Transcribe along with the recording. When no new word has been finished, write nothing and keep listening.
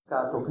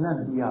munkátok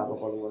nem hiába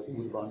való az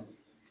Úrban.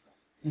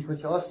 Mint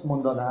hogyha azt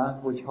mondaná,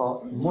 hogy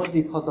ha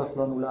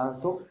mozdíthatatlanul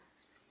álltok,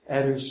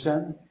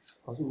 erősen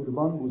az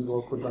Úrban,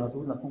 buzgolkodva az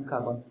Úrnak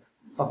munkában,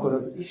 akkor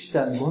az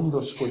Isten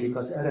gondoskodik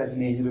az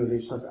eredményről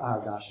és az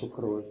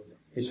áldásokról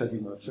és a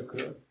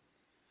gyümölcsökről.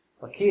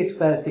 A két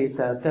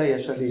feltétel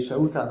teljesedése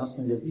után azt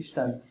mondja, hogy az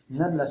Isten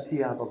nem lesz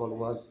hiába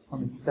való az,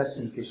 amit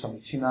teszünk és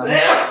amit csinálunk.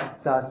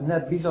 Tehát ne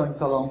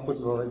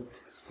bizonytalankodva,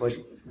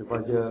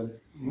 vagy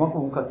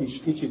magunkat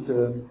is kicsit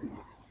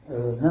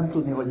nem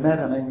tudni, hogy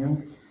merre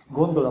menjünk,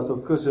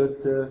 gondolatok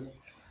között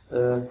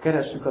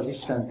keressük az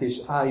Istent,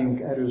 és álljunk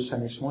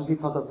erősen és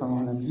mozdíthatatlanul,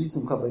 hanem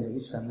bízunk abban, hogy az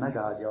Isten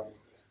megáldja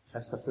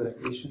ezt a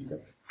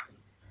törekvésünket.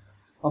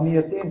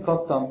 Amiért én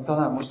kaptam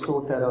talán most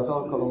szót erre az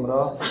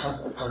alkalomra,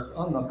 az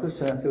annak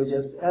köszönhető, hogy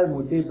ez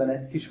elmúlt évben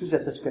egy kis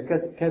füzetecske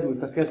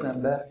került a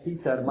kezembe,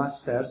 Peter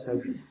Masters,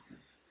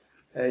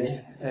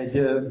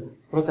 egy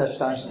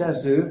protestáns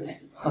szerző,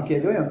 aki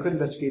egy olyan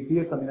könyvecskét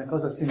írt, aminek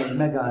az a címe, hogy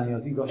Megállni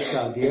az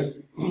igazságért.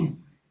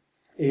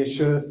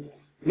 És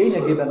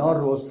lényegében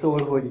arról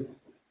szól, hogy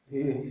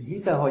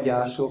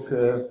hitehagyások,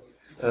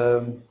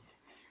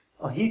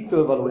 a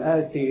hittől való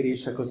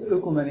eltérések, az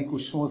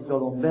ökumenikus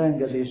mozgalom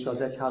beengedése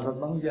az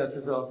egyházakban, ugye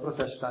ez a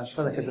protestáns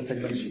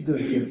felekezetekben is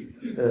időnként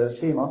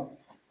téma,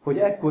 hogy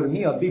ekkor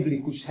mi a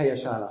biblikus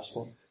helyes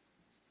álláspont.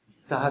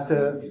 Tehát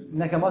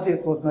nekem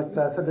azért volt nagy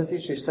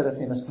felfedezés, és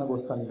szeretném ezt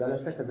megosztani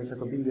veletek, ezeket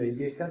a bibliai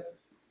igéket,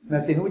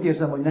 mert én úgy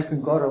érzem, hogy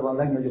nekünk arra van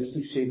legnagyobb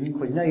szükségünk,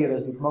 hogy ne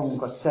érezzük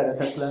magunkat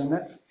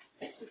szeretetlennek,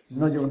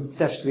 nagyon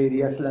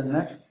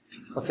testvérietlennek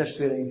a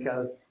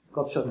testvéreinkkel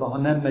kapcsolatban, ha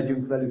nem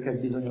megyünk velük egy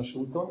bizonyos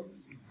úton.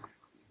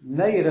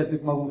 Ne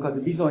érezzük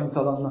magunkat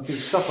bizonytalannak és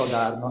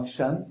szakadárnak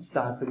sem,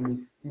 tehát hogy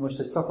mi most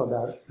egy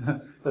szakadár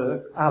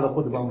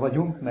állapotban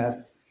vagyunk,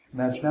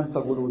 mert nem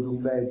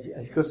tagolódunk be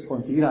egy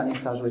központi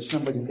irányításba, és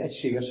nem vagyunk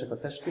egységesek a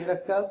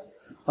testvérekkel,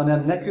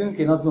 hanem nekünk,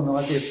 én azt gondolom,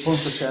 azért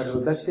fontos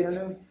erről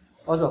beszélnünk,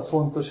 az a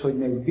fontos, hogy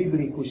mi egy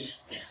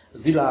biblikus,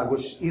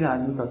 világos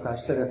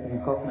iránymutatást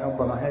szeretnénk kapni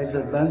abban a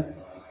helyzetben,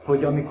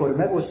 hogy amikor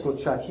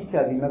megosztottság,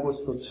 hitelmi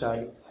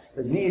megosztottság,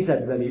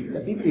 nézetbeli,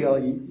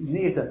 bibliai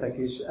nézetek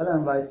és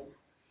Ellen White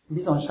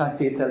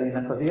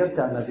bizonságtételének az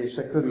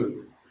értelmezése körül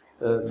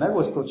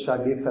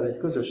megosztottság lép fel egy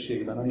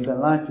közösségben, amiben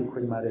látjuk,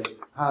 hogy már egy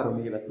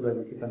 3 éve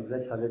tulajdonképpen az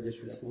Egyház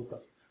Egyesület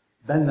óta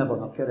benne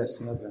van a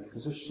keresztény advent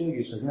közösség,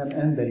 és ez nem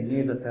emberi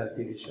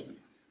nézeteltérések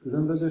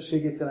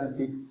különbözőségét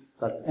jelenti,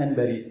 tehát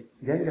emberi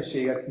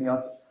gyengeségek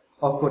miatt,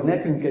 akkor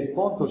nekünk egy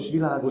pontos,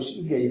 világos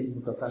igei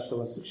mutatásra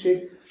van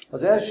szükség.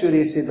 Az első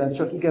részében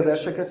csak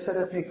igeverseket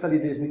szeretnék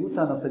felidézni,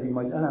 utána pedig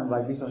majd Ellen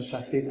White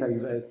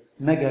bizonyságtételével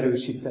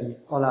megerősíteni,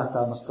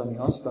 alátámasztani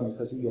azt, amit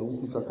az ige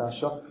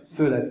útmutatása,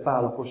 főleg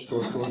Pál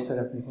apostoltól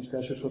szeretnék most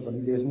elsősorban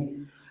idézni.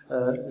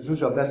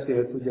 Zsuzsa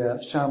beszélt ugye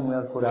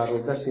Sámuel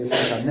koráról, beszélt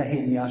aztán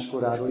Nehémiás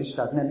koráról is,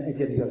 tehát nem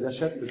egyedi az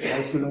eset, hogy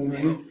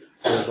elkülönülni,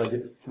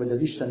 vagy az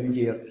Isten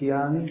ügyéért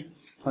kiállni,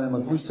 hanem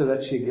az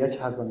újszövetségi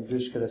egyházban, az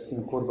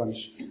őskeresztény korban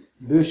is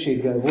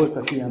bőséggel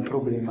voltak ilyen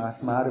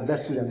problémák már,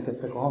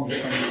 beszülemkedtek a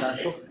hamis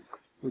tanítások,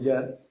 ugye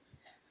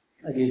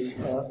egész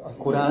a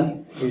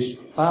Korán, és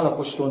Pál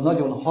apostol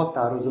nagyon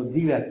határozott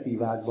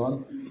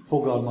direktívákban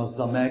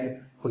fogalmazza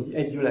meg, hogy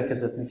egy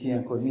gyülekezetnek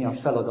ilyenkor mi a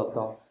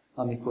feladata,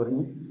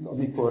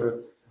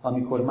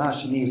 amikor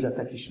más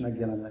nézetek is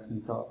megjelennek,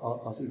 mint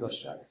az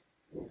igazság.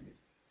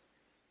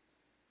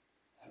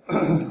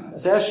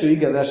 Az első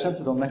igevers, nem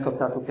tudom,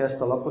 megkaptátok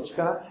ezt a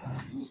lapocskát,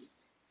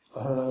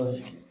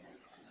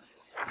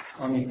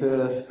 amit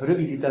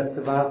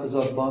rövidített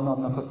változatban,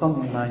 annak a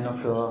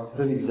tanulmánynak a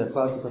rövidített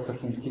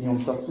változataként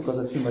kinyomtattuk, az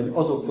a cím, hogy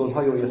azoktól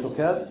hajoljatok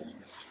el.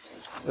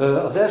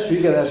 Az első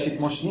igevers itt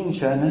most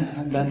nincsen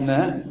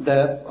benne,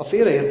 de a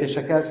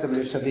félreértések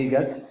elkerülése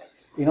véget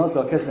én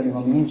azzal kezdeném,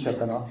 ami nincs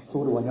ebben a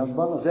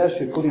szóróanyagban. Az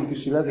első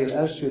korintusi levél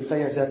első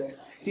fejezet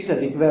 10.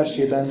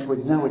 versében, hogy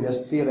nehogy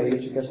ezt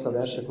félreértsük, ezt a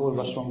verset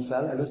olvasom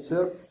fel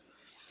először.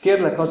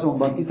 Kérlek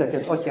azonban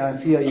titeket, atyám,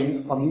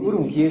 fiaim, ami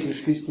Urunk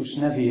Jézus Krisztus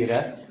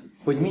nevére,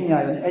 hogy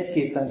mindnyájan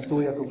egyképpen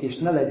szóljatok, és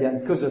ne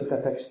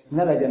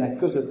legyenek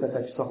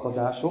közöttetek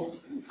szakadások,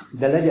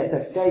 de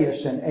legyetek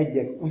teljesen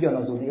egyek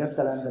ugyanazon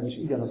értelemben és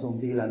ugyanazon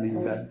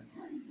véleményben.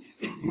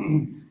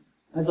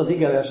 Ez az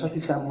igevers, azt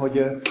hiszem,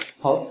 hogy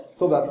ha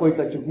tovább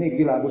folytatjuk, még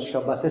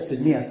világosabbá tesz, hogy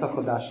milyen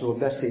szakadásról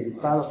beszélik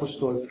Pál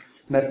apostol,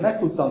 mert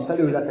megtudtam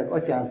felőletek,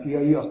 atyám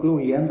fiai, a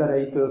Klói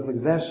embereitől,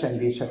 hogy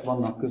versengések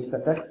vannak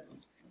köztetek.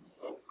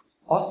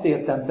 Azt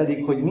értem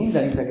pedig, hogy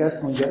mindenitek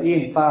ezt mondja,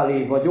 én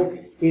Pálé vagyok,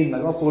 én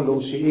meg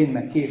Apollósé, én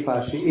meg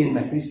Kéfásé, én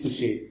meg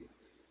Krisztusé.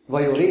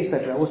 Vajon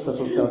részekre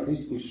osztatott-e a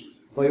Krisztus?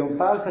 Vajon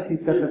Pál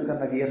feszítettek-e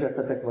meg,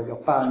 értettetek, vagy a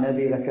Pál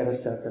nevére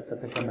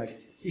kereszteltettetek-e meg?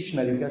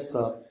 Ismerjük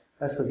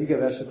ezt az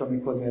igeverset,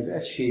 amikor mi az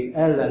egység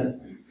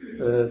ellen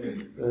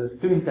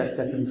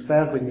tüntettetünk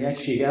fel, hogy mi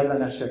egység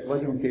ellenesek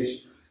vagyunk,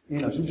 és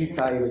én a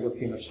Zsuzsikáé vagyok,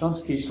 én a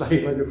Stanszki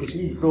Istvái vagyok, és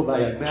így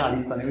próbálják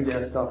beállítani ugye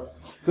ezt a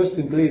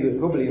köztünk lévő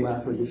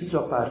problémát, hogy a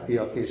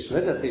zsuzsapártiak és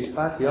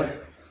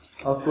vezetéspártiak,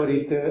 akkor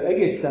itt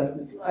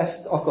egészen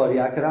ezt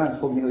akarják ránk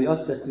fogni, hogy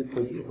azt tesszük,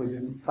 hogy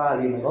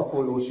Pálé meg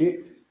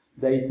Apollósé,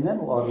 De itt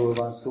nem arról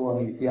van szó,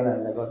 amit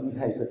jelenleg a mi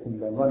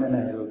helyzetünkben van, nem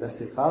erről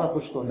beszél Pál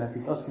apostol, mert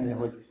itt azt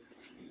mondja,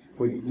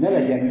 hogy ne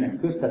legyenek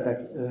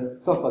köztetek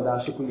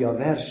szakadások ugye a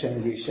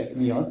versengések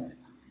miatt,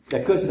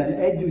 de közben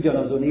egy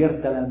ugyanazon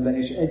értelemben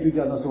és egy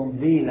ugyanazon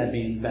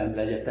véleményben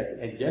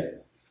legyetek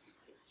egyek,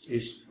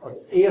 és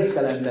az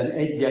értelemben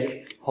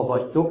egyek, ha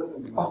vagytok,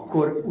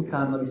 akkor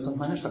utána viszont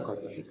már ne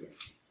szakadjatok.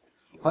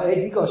 Ha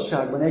egy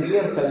igazságban, egy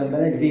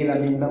értelemben, egy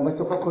véleményben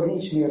vagytok, akkor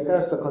nincs miért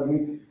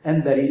elszakadni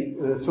emberi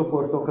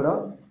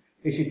csoportokra,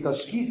 és itt a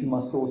skizma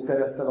szó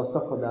szerepel a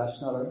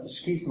szakadásnál. A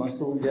skizma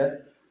szó ugye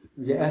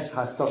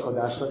egyház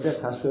szakadás, az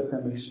egyház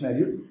történelmét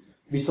ismerjük,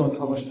 viszont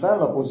ha most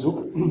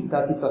fellapozzuk,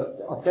 tehát itt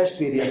a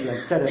testvérietlen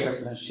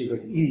szeretetlenség,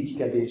 az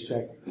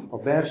irigykedések,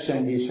 a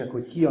versengések,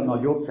 hogy ki a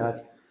nagyobb,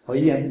 tehát ha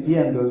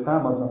ilyenből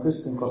támadnak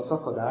köztünk a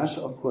szakadás,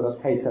 akkor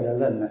az helytelen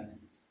lenne.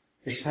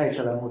 És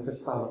helytelen volt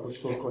ez Pál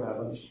apostol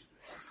korában is.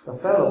 Ha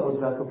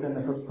fellapozzátok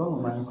ennek a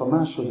tanulmánynak a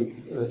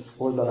második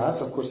oldalát,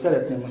 akkor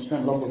szeretném, most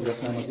nem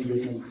lapozgatnám az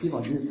igét, mert ki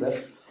van gyűjtve.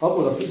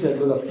 Abból a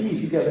füzetből, a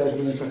 10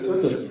 igeversből csak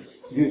 5-öt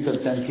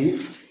gyűjtöttem ki,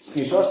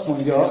 és azt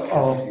mondja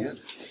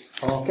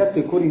a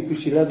 2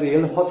 Korintusi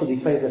levél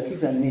 6. fejezet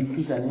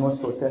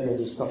 14-18-tól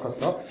terjedő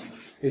szakasza,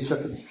 és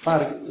csak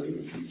pár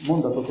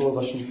mondatot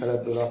olvasunk fel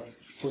ebből a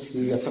hosszú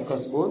ige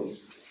szakaszból.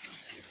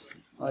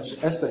 És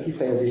ezt a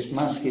kifejezést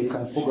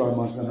másképpen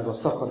fogalmazza meg a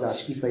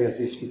szakadás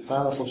kifejezést itt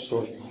Pál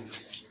apostol.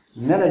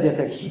 Ne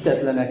legyetek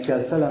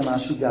hitetlenekkel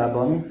felemás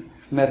igában,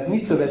 mert mi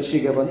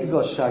szövetsége van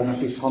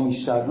igazságnak és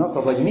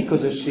hamisságnak, vagy mi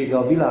közössége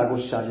a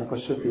világosságnak a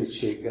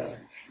sötétséggel.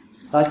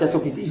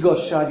 Látjátok, itt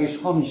igazság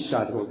és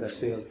hamisságról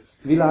beszél,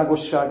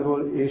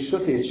 világosságról és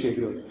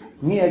sötétségről.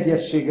 Mi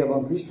egyessége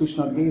van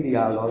Krisztusnak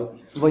Béliállal,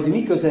 vagy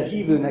mi köze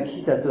hívőnek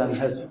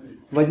hitetlenhez,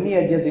 vagy mi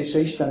egyezése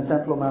Isten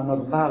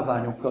templomának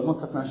bálványokkal.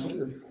 Mondhatnánk,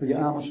 hogy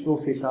Ámos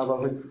prófétával,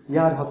 hogy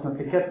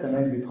járhatnak-e ketten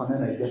együtt, ha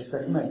nem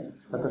egyeztek meg.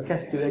 Tehát a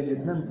kettő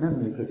együtt nem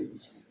működik.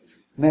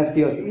 Mert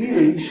ti az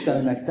élő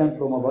Istennek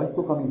temploma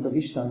vagytok, amint az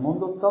Isten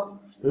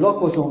mondotta,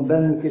 lakozom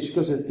bennük és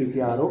közöttük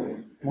járok,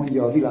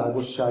 mondja a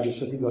világosság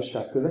és az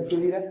igazság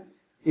követőire,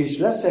 és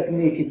leszek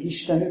nékik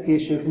Istenük,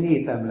 és ők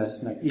népem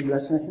lesznek. Így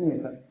lesznek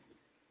népem.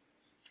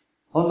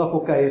 Annak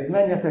okáért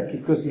menjetek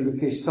ki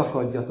közülük, és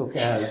szakadjatok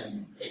el.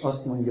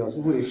 Azt mondja az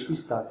Úr, és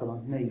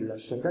tisztátalan ne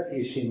illessetek,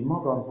 és én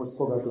magamhoz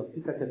fogadlak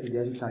titeket, ugye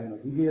ezután jön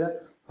az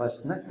ígéret. Ha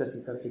ezt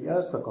megteszitek, hogy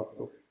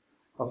elszakadtok,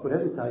 akkor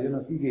ezután jön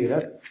az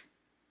ígéret,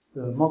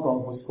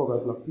 magamhoz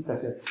fogadlak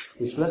titeket,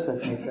 és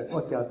leszek néktek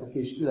atyátok,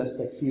 és ti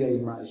lesztek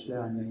fiaimmá és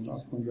leányaim,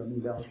 azt mondja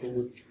mindenható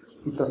Úr.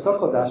 Itt a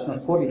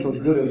szakadásnak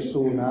fordított görög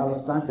szónál,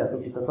 azt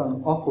látjátok, itt a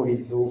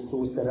akoridzó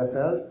szó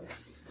szerepel.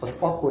 Az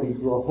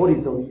akoridzó, a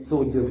horizont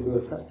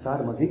szógyökből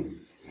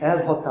származik,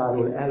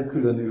 elhatárol,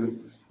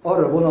 elkülönül.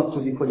 Arra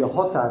vonatkozik, hogy a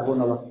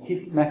határvonalat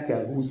meg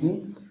kell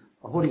húzni,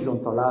 a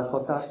horizontal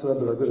láthatár, szóval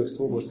ebből a görög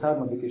szóból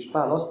származik, és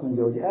Pál azt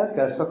mondja, hogy el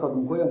kell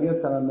szakadnunk olyan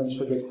értelemben is,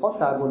 hogy egy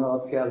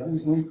határvonalat kell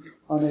húznunk,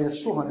 amelyet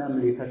soha nem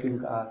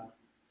léphetünk át.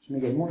 És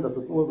még egy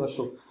mondatot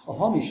olvasok, a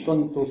hamis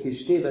tanítók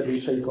és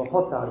tévedéseik a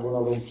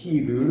határvonalon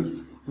kívül,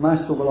 más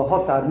szóval a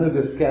határ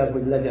mögött kell,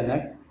 hogy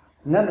legyenek,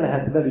 nem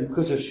lehet velük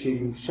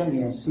közösségünk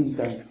semmilyen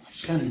szinten,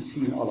 semmi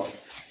szín alatt.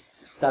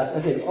 Tehát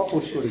ez egy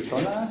apostoli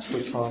tanács,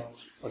 hogyha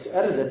az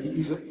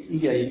eredeti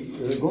igei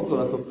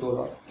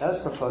gondolatoktól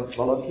elszakad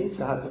valaki,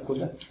 tehát akkor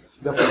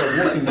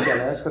gyakorlatilag nekünk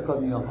kell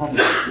elszakadni, a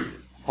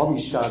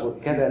hamisságot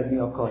keverni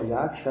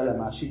akarják,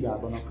 felemás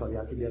igában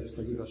akarják, ugye ezt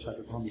az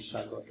igazságot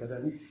hamissággal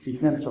keverni.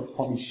 Itt nem csak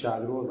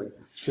hamisságról, vagy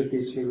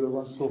sötétségről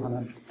van szó,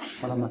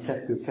 hanem a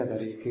kettő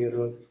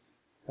keverékéről.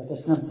 Tehát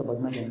ezt nem szabad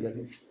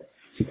megengedni.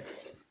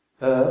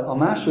 A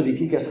második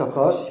ige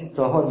szakasz, itt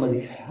a 3.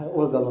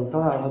 oldalon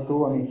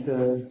található, amit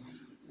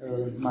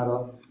már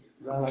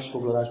az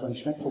állásfoglalásban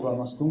is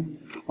megfogalmaztunk.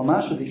 A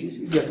második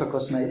ige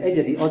szakasz, mely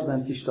egyedi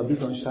adventista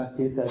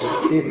bizonyságtétel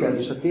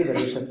és a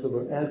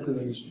tévedésektől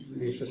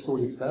elkülönülésre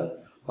szólít fel,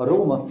 a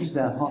Róma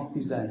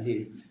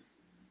 16-17.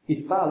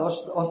 Itt Pál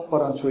azt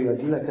parancsolja a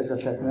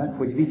gyülekezeteknek,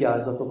 hogy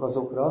vigyázzatok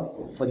azokra,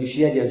 vagyis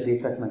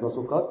jegyezzétek meg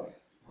azokat,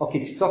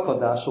 akik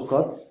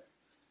szakadásokat,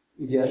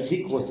 ugye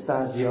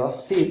dikosztázia,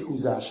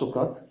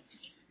 széthúzásokat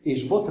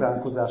és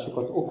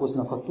botránkozásokat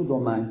okoznak a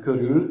tudomány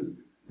körül,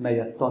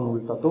 melyet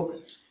tanultatok,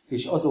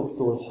 és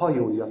azoktól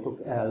hajoljatok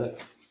el.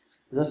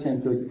 Ez azt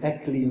jelenti, hogy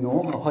eklino,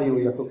 a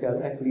hajoljatok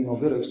el, eklino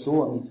görög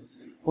szó, amit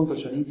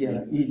pontosan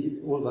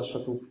így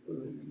olvashatunk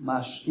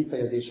más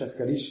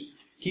kifejezésekkel is,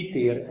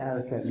 kitér,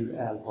 elkerül,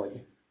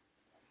 elhagy.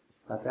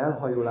 Tehát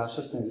elhajolás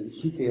azt jelenti, hogy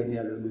kitérni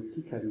előlük,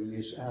 kikerülni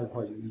és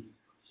elhagyni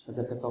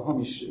ezeket a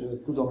hamis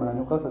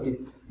tudományokat, akik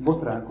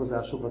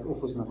botránkozásokat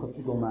okoznak a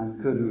tudomány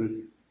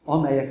körül,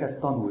 amelyeket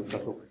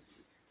tanultatok.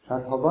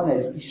 Tehát ha van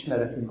egy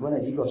ismeretünk, van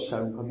egy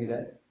igazságunk,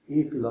 amire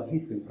épül a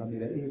hitünk,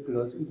 amire épül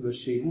az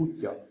üdvösség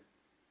útja,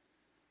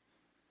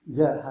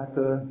 ugye, hát,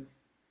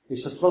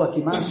 és azt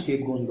valaki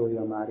másképp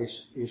gondolja már,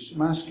 és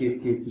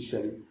másképp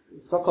képviseli.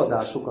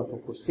 Szakadásokat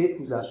okoz,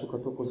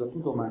 széthúzásokat okoz a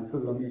tudomány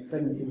körül, ami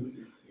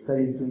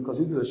szerintünk az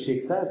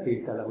üdvösség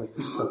feltétele, hogy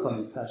tiszta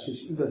tanítás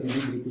és igazi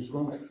biblikus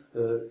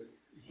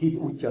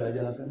hit útja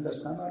legyen az ember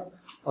számára,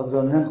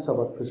 azzal nem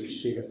szabad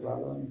közösséget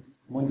vállalni.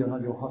 Mondja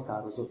nagyon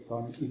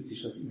határozottan itt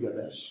is az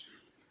igevers.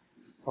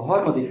 A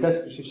harmadik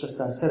textus, és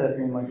aztán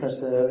szeretném majd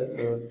persze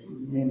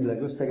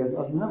némileg összegezni,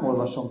 az nem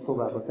olvasom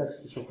tovább a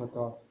textusokat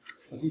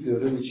az idő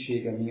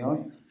rövidsége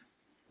miatt,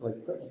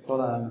 vagy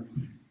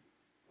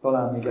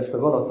talán még ezt a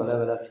Galata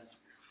levelet,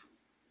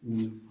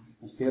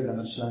 ezt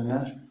érdemes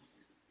lenne,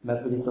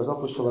 mert hogy itt az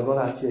apostol a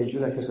galáciai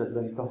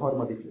gyülekezetben, itt a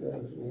harmadik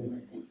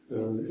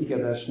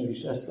igeversnél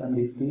is ezt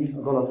említi,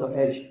 a Galata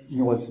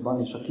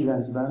 1.8-ban és a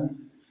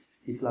 9-ben,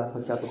 itt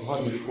láthatjátok a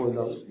harmadik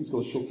oldal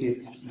utolsó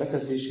két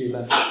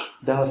bekezdésében,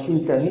 de ha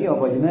szinte Nia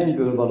vagy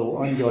mennyből való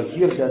angyal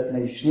hirdetne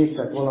is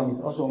néktek valamit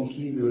azon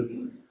kívül,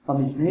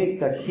 amit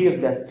néktek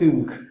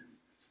hirdettünk,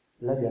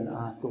 legyen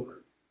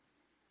átok.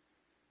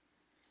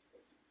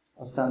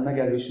 Aztán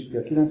megerősíti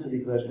a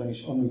 9. versben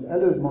is, amit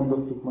előbb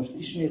mondottuk, most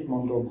ismét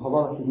mondom, ha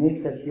valaki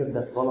néktek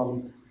hirdet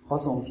valamit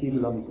azon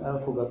kívül, amit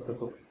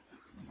elfogadtatok,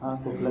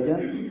 átok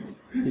legyen.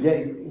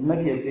 Ugye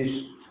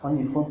megjegyzés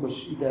annyi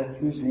fontos ide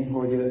fűzni,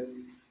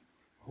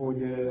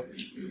 hogy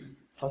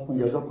azt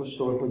mondja az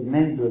apostol, hogy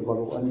mennyből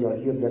való angyal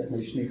hirdetne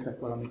is néktek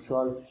valamit,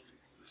 szóval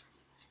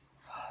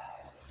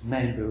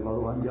mennyből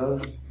való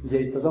angyal. Ugye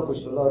itt az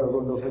apostol arra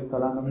gondol, hogy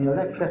talán ami a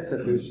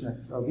legtetszetősnek,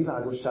 a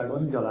világosság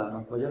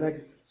angyalának, vagy a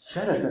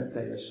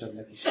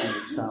legszeretetteljesebbnek is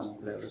tűnik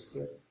számunkra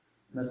először.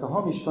 Mert a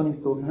hamis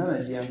tanítók nem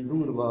egy ilyen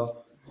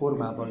durva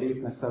formában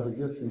lépnek fel, hogy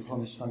jöttünk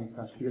hamis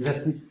tanítást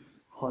hirdetni,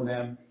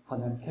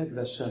 hanem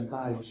kedvesen,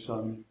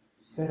 bájosan,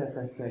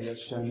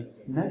 szeretetteljesen,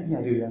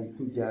 megnyerően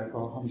tudják a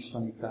hamis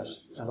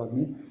tanítást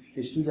eladni.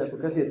 És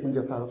tudjátok, ezért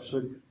mondja Pál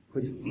apostol,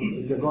 hogy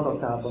a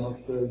Galatában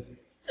ott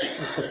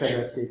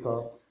összekeverték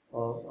a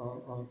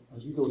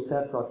zsidó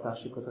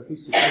szertartásukat a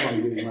Krisztus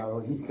evangéliumával,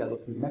 hogy mit kell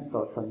ott még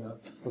megtartani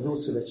az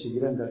ószövetségi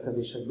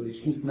rendelkezésekből,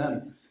 és mit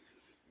nem.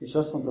 És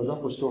azt mondta az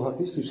apostol, ha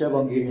Krisztus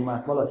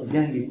evangéliumát valaki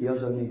gyengíti,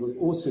 azzal még az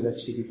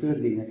ószövetségi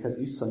törvényekhez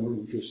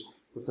visszanyúlunk, és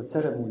ott a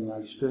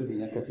ceremoniális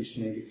törvényeket is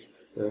még,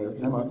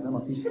 nem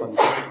a 10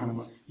 parancsot, hanem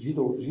a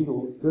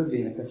zsidó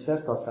törvényeket,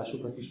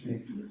 szertartásokat is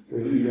még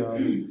ugye a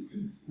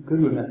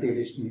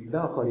körülmetélést még be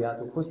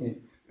akarjátok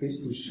hozni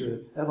Krisztus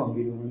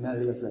evangélium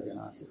mellé, ez legyen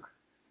átok.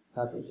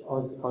 Tehát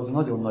az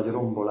nagyon nagy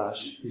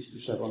rombolás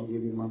Krisztus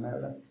evangéliuma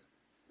mellett,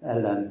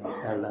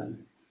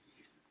 ellen.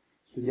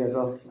 És ugye ez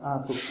az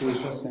átok szó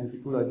is azt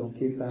jelenti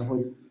tulajdonképpen,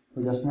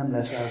 hogy azt nem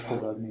lehet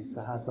elfogadni.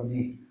 Tehát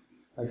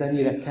az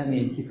ennyire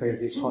kemény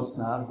kifejezést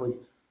használ,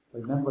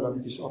 hogy nem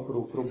valami kis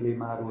apró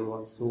problémáról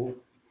van szó,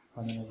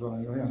 hanem ez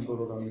valami olyan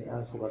dolog, ami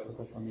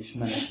elfogadhatatlan és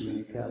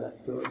menekülni kell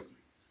ettől.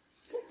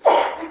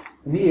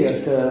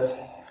 Miért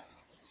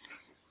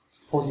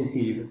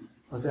pozitív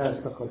az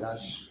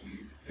elszakadás,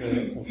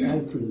 az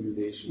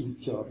elkülönülés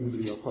útja a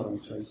Biblia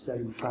parancsai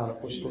szerint, Pál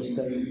apostol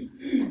szerint?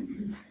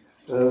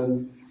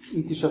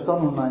 Itt is a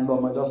tanulmányban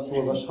majd azt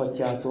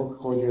olvashatjátok,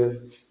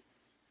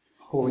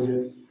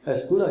 hogy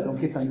ez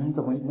tulajdonképpen,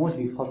 mondtam, hogy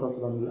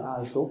mozíthatatlanul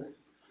álltok,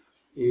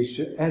 és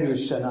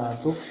erősen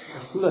álltok.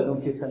 Ez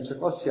tulajdonképpen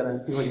csak azt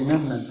jelenti, hogy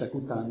nem mentek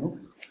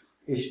utánuk,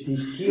 és ti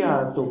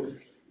kiálltok,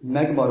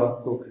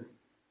 megmaradtok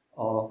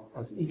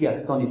az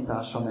ige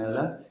tanítása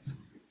mellett.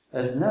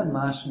 Ez nem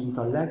más, mint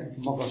a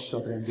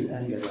legmagasabb rendű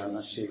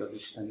engedelmesség az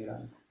Isten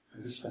iránt,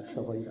 az Isten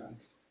szava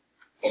iránt.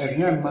 Ez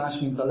nem más,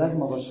 mint a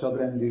legmagasabb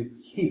rendű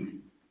hit,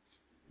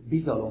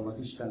 bizalom az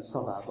Isten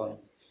szavában,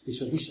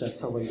 és az Isten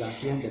szava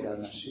iránti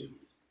engedelmesség.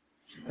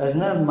 Ez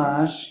nem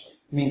más,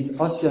 mint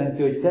azt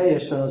jelenti, hogy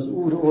teljesen az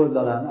Úr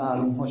oldalán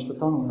állunk, most a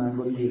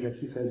tanulmányból idézett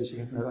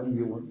kifejezéseket, mert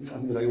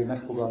annyira jó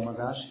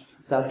megfogalmazás.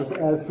 Tehát az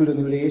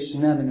elkülönülés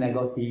nem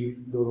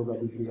negatív dolog a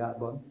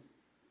Bibliában,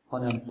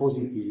 hanem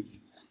pozitív.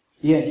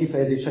 Ilyen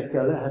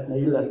kifejezésekkel lehetne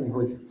illetni,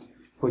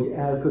 hogy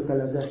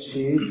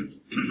elkötelezettség,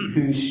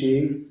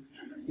 hűség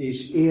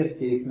és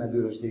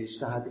értékmegőrzés.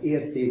 Tehát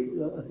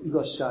az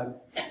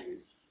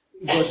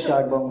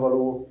igazságban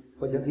való,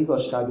 vagy az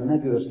igazság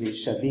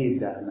megőrzése,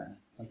 védelme.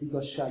 Az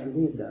igazság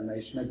védelme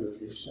és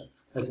megőrzése.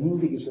 Ez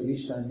mindig is az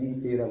Isten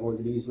népére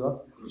volt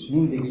bízva, és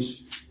mindig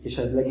is, és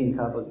ez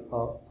leginkább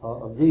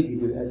a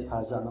végidő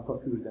egyházának a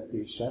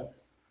küldetése,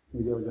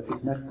 ugye, hogy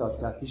akik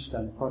megtartják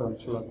Isten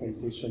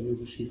parancsolatait és a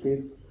Jézus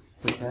hitét,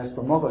 hogyha ezt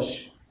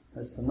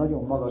a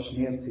nagyon magas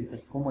mércét,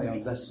 ezt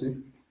komolyan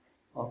vesszük,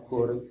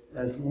 akkor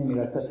ez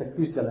némileg persze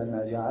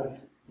küzdelemmel jár,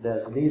 de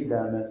ez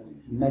védelmet,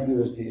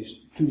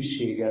 megőrzést,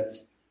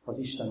 hűséget az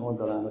Isten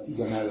oldalán az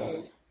ige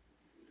mellett.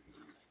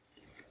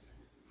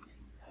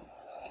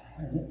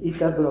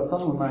 Itt ebből a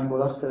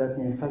tanulmányból azt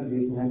szeretném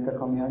felidézni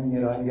nektek, ami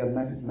annyira engem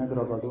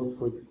megragadott,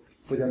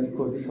 hogy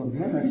amikor viszont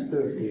nem ez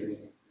történik,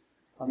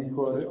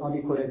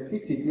 amikor egy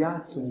picit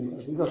játszunk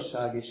az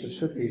igazság és a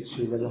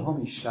sötétség, vagy a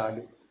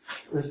hamisság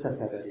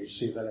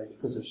összekeverésével egy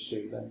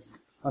közösségben,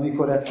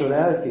 amikor ettől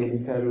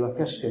eltérünk erről a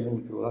keskeny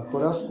útról,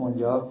 akkor azt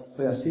mondja,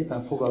 olyan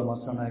szépen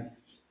fogalmazza meg,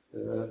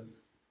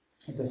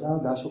 hogy az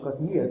áldásokat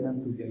miért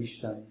nem tudja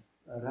Isten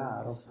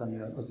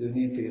ráárasztani az ő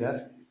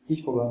népére. Így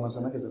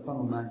fogalmazza meg ez a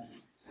tanulmány.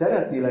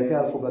 Szeretnélek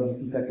elfogadni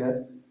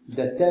titeket,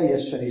 de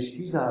teljesen és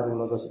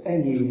kizárólag az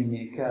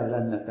enyémé kell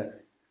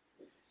lennetek.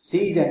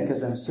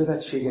 Szégyenkezem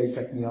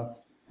szövetségeitek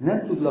miatt,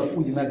 nem tudlak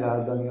úgy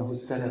megáldani, ahogy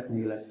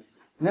szeretnélek.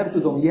 Nem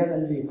tudom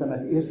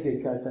jelenlétemet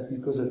érzékeltetni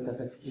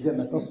közöttetek. Ugye,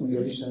 mert azt mondja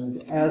az Isten,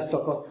 hogy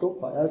elszakadtok,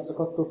 ha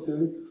elszakadtok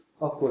tőlük,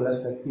 akkor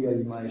leszek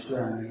fiaimmá és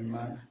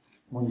leányimmá,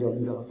 mondja a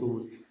mindenható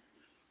Úr.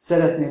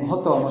 Szeretném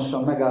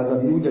hatalmasan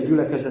megáldani úgy a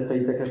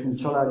gyülekezeteiteket, mint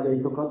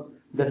családjaitokat,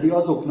 de ti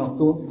azoknak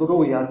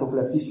rójátok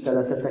le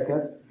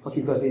tiszteleteteket,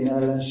 akik az én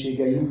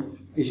ellenségeim,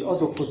 és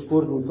azokhoz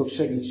fordultok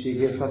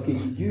segítségért,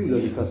 akik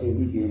gyűlölik az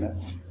én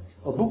igémet.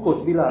 A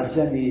bukott világ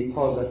zenéjét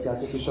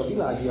hallgatjátok, és a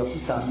világiak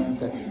után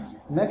mentek.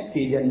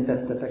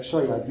 Megszégyenítettetek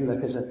saját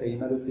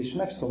gyülekezeteim előtt, és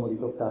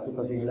megszomorítottátok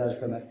az én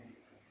lelkemet.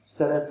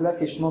 Szeretlek,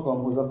 és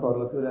magamhoz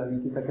akarlak ölelni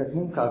titeket,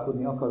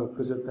 munkálkodni akarok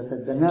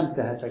közöttetek, de nem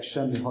tehetek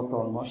semmi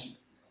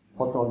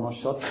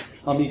hatalmasat,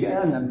 amíg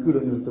el nem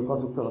különültök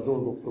azoktól a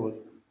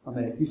dolgoktól,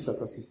 amelyek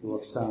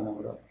visszataszítóak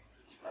számomra.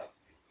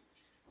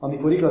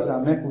 Amikor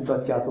igazán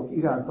megmutatjátok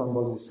irántam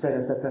való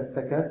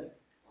szeretetetteket,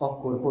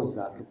 akkor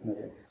hozzátok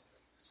megyek.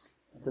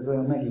 Hát ez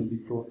olyan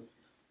megindító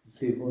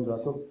szép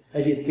gondolatok.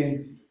 Egyébként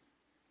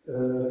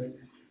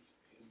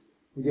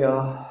ugye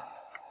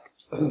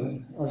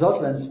az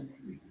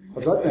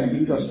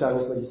adventi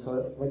igazságok,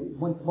 vagy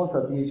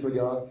mondhatni így, hogy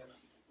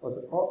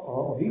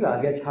a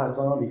világ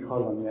egyházban alig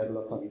hallani erről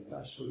a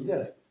tanításról,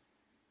 ugye?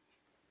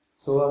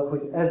 Szóval,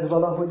 hogy ez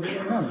valahogy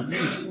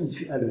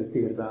nincs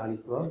előtérbe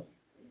állítva,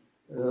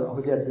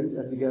 ahogy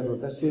eddig erről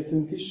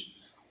beszéltünk is,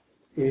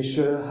 és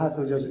hát,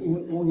 hogy az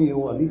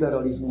unió, a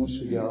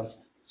liberalizmus, ugye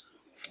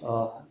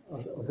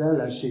az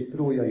ellenség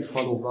trójai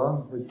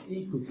faluba, hogy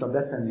így tudta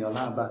betenni a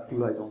lábát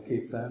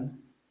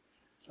tulajdonképpen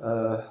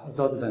az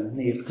advent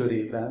nép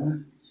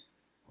körében,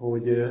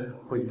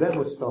 hogy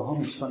behozta a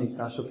hamis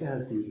tanítások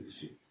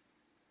eltűrését.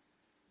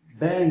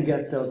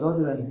 Beengedte az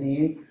advent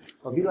nép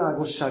a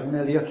világosság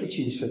mellé a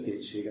kicsi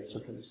sötétséget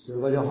csak először,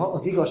 vagy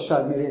az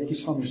igazság mellé egy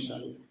kis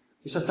hamisságot.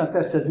 És aztán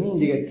persze ez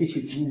mindig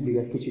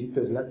egy kicsit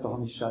több lett a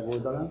hamisság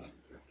oldalán,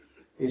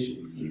 és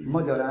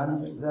magyarán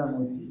az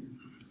elmúlt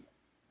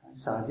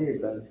 100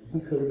 évben,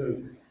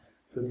 körülbelül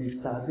több mint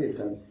 100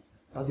 évben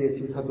azért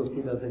juthatott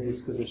ide az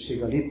egész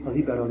közösség a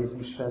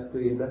liberalizmus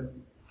fertőjébe,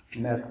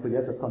 mert hogy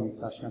ez a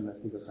tanítás nem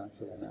lett igazán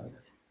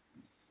felemelve.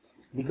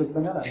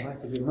 Miközben Ellen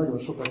White azért nagyon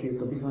sokat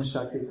írt a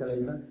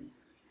bizonyságtételeiben,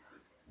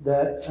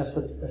 de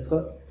ezt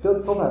a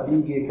több további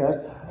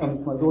igéket,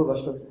 amit majd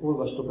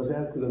olvastok az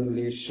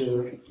elkülönülés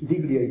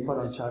bibliai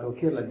parancsáról,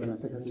 kérlek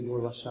benneteket, hogy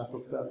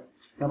olvassátok fel.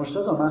 De most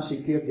az a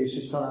másik kérdés,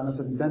 és talán az,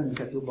 ami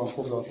bennünket jobban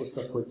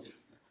foglalkoztat,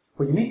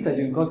 hogy mit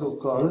tegyünk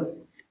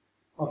azokkal,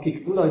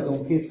 akik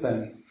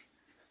tulajdonképpen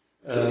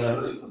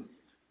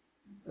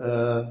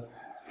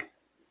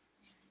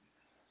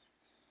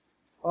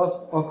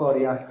azt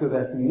akarják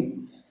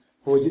követni,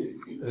 hogy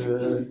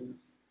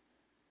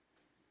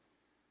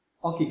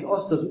akik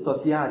azt az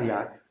utat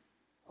járják,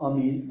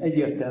 ami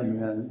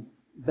egyértelműen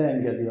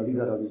beengedi a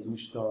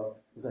liberalizmust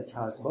az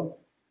egyházba,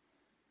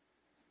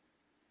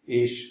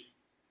 és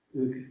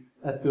ők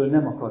ettől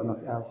nem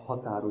akarnak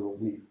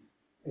elhatárolódni.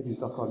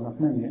 Együtt akarnak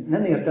menni.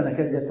 Nem értenek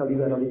egyet a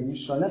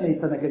liberalizmussal, nem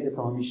értenek egyet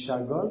a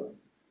hamissággal,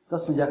 de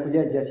azt mondják, hogy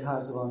egy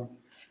egyház van,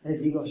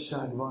 egy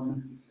igazság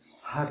van.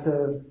 Hát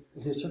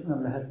ezért csak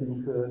nem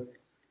lehetünk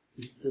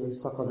itt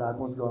szakadár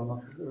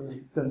mozgalmak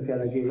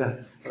tönkelegével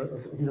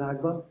a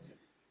világban.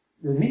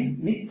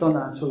 Mit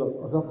tanácsol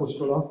az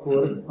apostol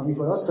akkor,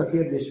 amikor azt a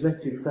kérdést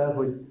vetjük fel,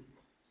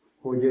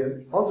 hogy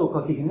azok,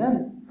 akik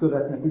nem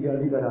követnek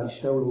ugyan liberális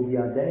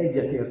teológiát, de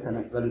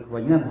egyetértenek velük,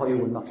 vagy nem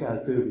hajolnak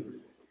el tőlük,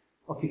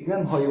 akik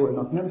nem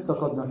hajolnak, nem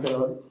szakadnak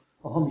el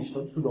a hamis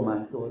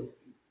tudománytól,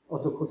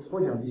 azokhoz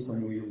hogyan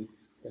viszonyuljunk,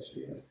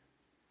 testvérek?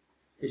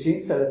 És én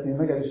szeretném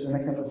megerősíteni,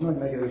 nekem az nagy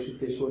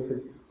megerősítés volt,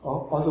 hogy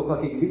azok,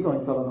 akik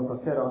bizonytalanok a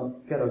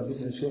Kerak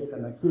bizonyos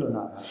értelemben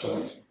különállása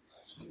van.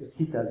 Ez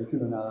hitelvi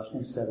különállás,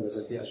 nem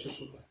szervezeti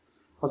elsősorban.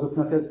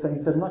 Azoknak ez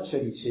szerintem nagy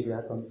segítség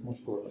lehet, amit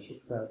most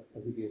olvasok fel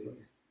az igéből.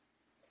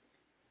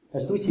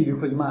 Ezt úgy hívjuk,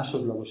 hogy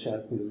másodlagos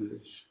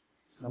elkülönülés.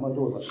 De majd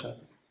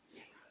olvassátok.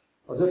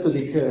 Az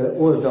 5.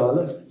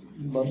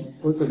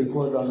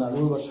 oldalnál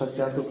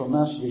olvashatjátok a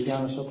 2.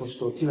 János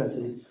apostol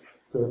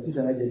 9-től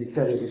 11.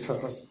 terjedő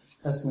szakaszt.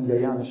 Ezt mondja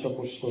János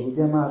apostol.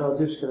 Ugye már az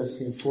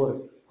őskeresztény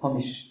kor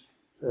hamis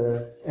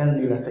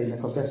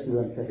elméleteinek a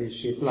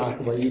beszűenkedését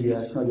látva írja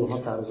ezt nagyon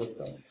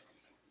határozottan.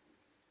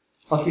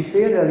 Aki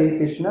félrelép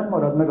és nem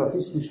marad meg a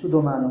Krisztus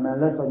tudománya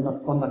mellett,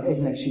 annak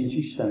egynek sincs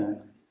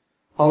Istene.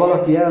 Ha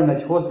valaki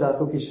elmegy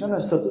hozzátok, és nem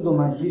ezt a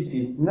tudományt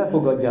viszi, ne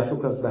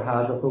fogadjátok azt be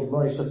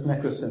házatokba, és azt ne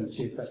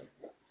köszöntsétek.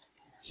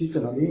 És itt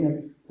a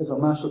lényeg, ez a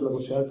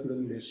másodlagos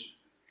elkülönülés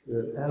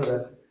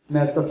elve,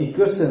 mert aki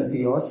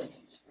köszönti azt,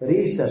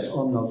 részes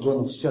annak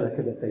gonosz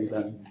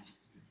cselekedeteiben.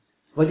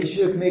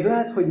 Vagyis ők még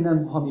lehet, hogy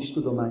nem hamis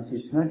tudományt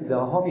visznek, de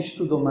a hamis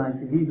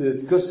tudományt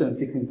vívőt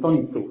köszöntik, mint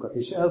tanítókat,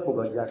 és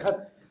elfogadják.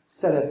 Hát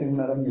szeretünk,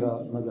 mert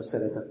annyira nagy a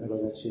szeretet meg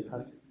az egység.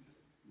 Hát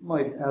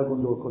majd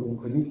elgondolkodunk,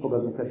 hogy mit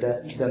fogadunk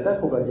el, de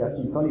befogadják,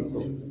 mint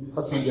tanítók.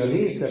 Azt mondja,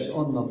 részes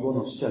annak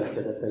gonosz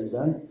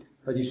cselekedeteiben,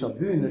 vagyis a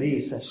bűn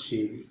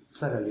részesség,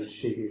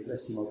 felelősségét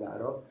veszi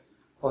magára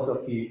az,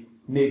 aki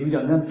még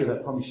ugyan nem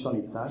követ hamis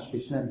tanítást,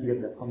 és nem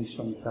hirdet hamis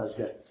tanítást,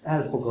 de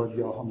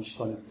elfogadja a hamis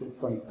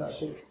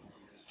tanításait.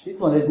 És itt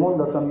van egy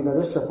mondat,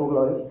 amivel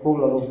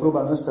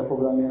próbálom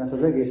összefoglalni ennek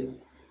az egész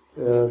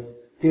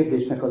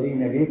kérdésnek a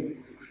lényegét.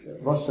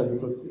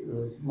 Vastagyított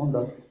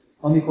mondat.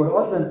 Amikor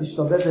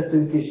adventista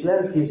vezetők és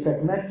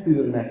lelkészek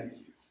megtűrnek,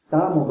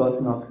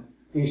 támogatnak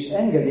és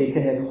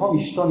engedékenyek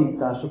hamis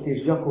tanítások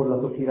és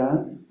gyakorlatok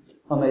iránt,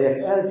 amelyek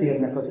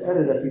eltérnek az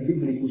eredeti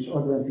biblikus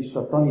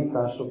adventista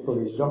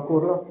tanításoktól és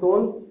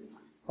gyakorlattól,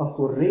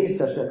 akkor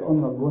részesek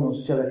annak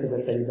gonosz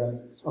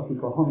cselekedeteiben,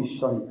 akik a hamis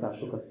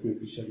tanításokat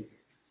képviselik.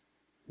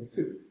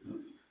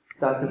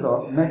 Tehát ez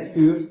a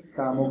megtűr,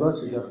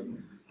 támogat, ugye a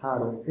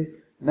 3,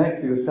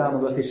 megtűr,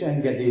 támogat és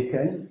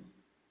engedékeny.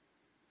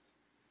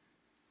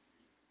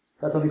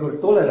 Tehát amikor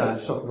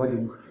toleránsak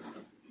vagyunk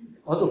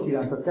azok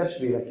iránt, a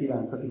testvérek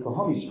iránt, akik a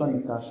hamis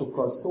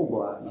tanításokkal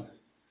szóba állnak,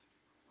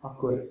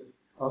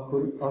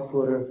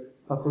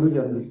 akkor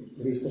ugyanúgy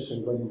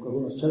részesek vagyunk a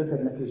gonosz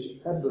cselekednek,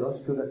 és ebből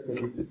az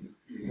következik,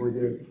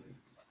 hogy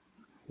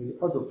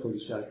azoktól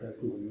is el kell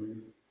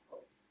különülni,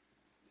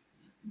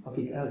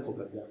 akik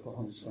elfogadják a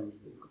hamis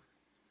tanítókat.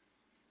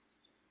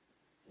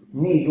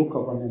 4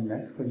 oka van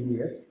ennek, hogy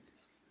miért.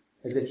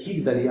 Ez egy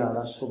hitbeli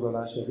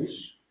állásfoglalás ez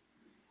is.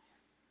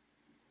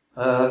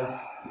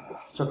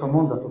 Csak a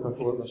mondatokat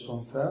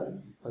olvasom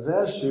fel. Az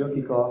első,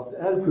 akik az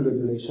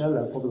elkülönülés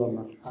ellen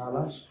foglalnak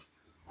állást,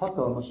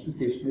 hatalmas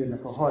ütést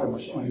mérnek a 3.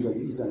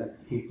 angyali üzenet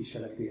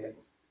képviseletére.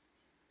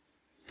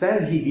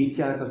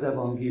 Felhigítják az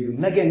evangélium,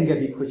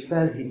 megengedik, hogy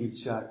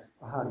felhigítsák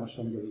a 3.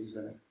 angyali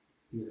üzenet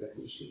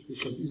hirdetését,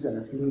 és az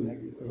üzenet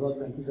lényegét, az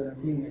advent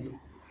üzenet lényegét.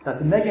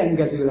 Tehát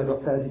megengedőleg a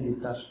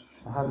felhigítás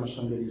a 3.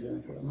 angyali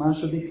üzenetre. A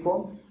második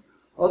pont,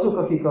 azok,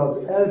 akik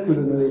az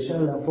elkülönülés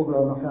ellen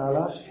foglalnak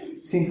állást,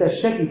 szinte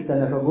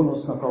segítenek a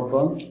gonosznak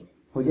abban,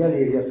 hogy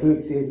elérje fő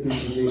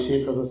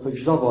célkitűzését, azaz, hogy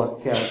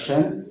zavart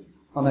keltsen,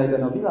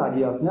 amelyben a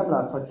világiak nem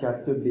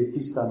láthatják többé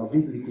tisztán a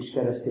biblikus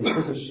keresztény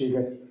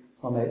közösséget,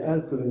 amely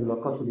elkülönül a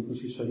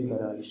katolikus és a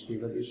liberális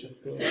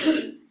tévedésektől.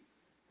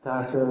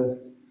 Tehát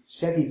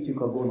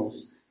segítjük a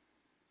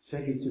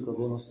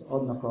gonoszt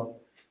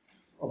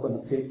abban a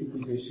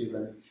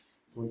célkitűzésében,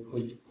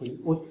 hogy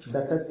ott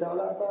betette a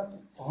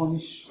lábát a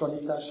hamis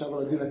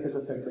tanításával a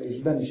gyülekezetekbe,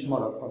 és benn is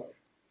maradhat,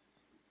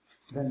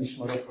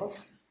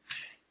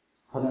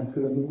 ha nem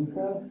különülünk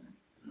el.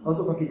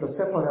 Azok, akik a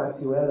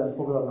szeparáció ellen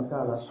foglalnak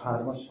állást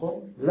 3.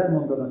 pont,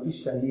 lemondanak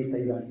Isten népe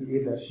iránti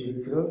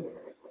éberségükről,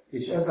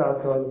 és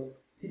ezáltal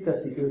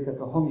kiteszik őket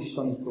a hamis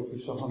tanítók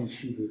és a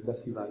hamis hívők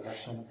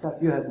beszivárgásának.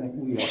 Tehát jöhetnek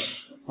újabb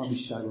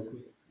hamisságok,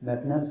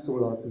 mert nem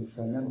szólaltunk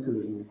fel, nem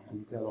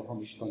különültünk el a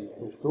hamis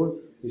tanítóktól,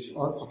 és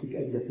akik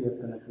egyet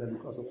értenek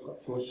velük,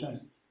 azoktól sem.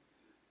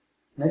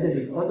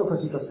 4. azok,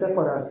 akik a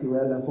szeparáció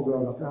ellen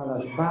foglalnak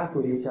állást,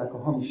 bátorítják a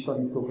hamis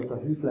tanítókat a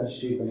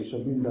hűtlenségben és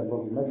a bűnben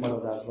való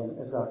megmaradásban,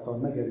 ezáltal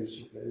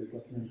megerősítve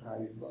őket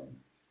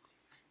munkájukban.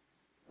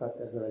 Tehát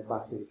ezzel egy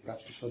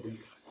bátorítást is adunk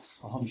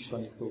a hamis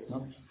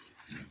tanítóknak,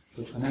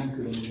 hogyha nem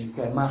különülünk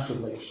el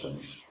másodlagosan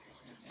is.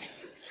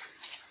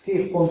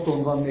 2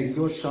 ponton van még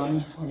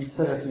gyorsan, amit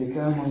szeretnék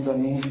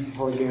elmondani,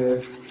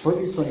 hogy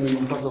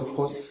viszonyuljunk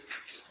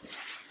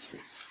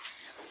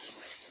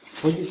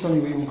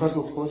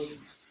azokhoz,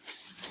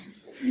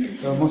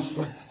 most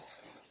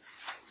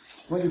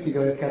mondjuk így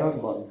a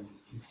Kerak-ban,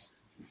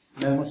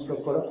 mert most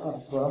akkor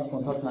azt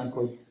mondhatnánk,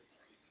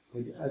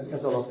 hogy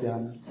ez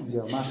alapján, ugye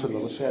a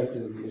másodlagos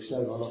elkülönülés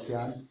elve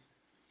alapján,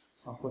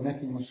 akkor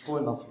nekünk most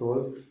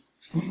holnaptól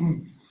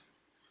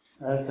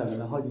el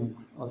kellene hagynunk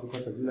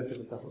azokat a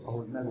gyülekezetet,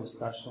 ahol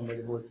megosztás van,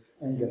 vagy ahol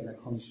engednek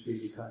hamis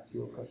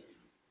prédikációkat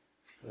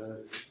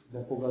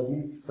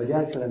befogadni, vagy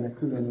el kellene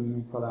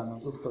különülnünk talán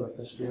azoktól a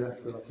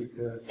testvérektől,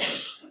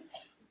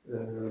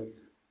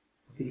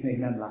 akik még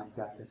nem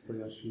látják ezt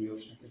olyan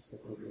súlyosnak, ezt a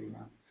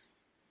problémát.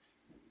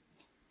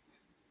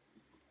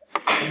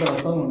 Ebben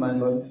a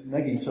tanulmányban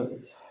megint csak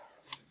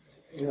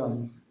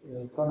olyan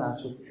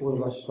tanácsot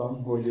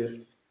olvastam,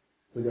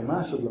 hogy a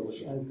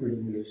másodlagos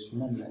elkülönülést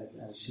nem lehet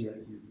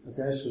elsietni. Az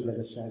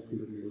elsődleges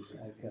elkülönülést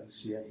el kell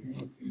sietni.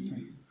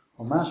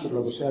 A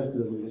másodlagos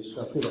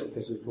elkülönülésre a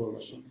következőt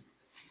olvasom.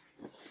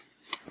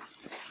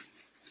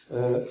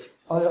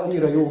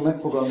 Annyira jó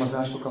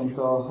megfogalmazások, amit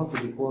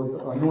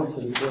a 8.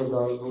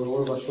 oldalról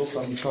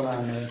olvasok, ami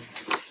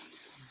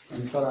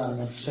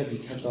talán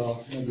segíthet a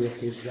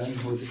megértésben,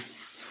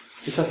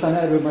 és aztán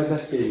erről majd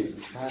beszéljünk.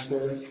 Tehát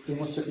én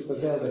most csak itt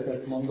az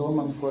elveket mondom,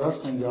 amikor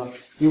azt mondja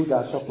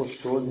Júdás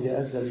apostol, ugye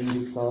ezzel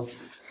indult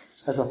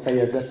ez a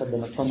fejezet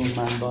ebben a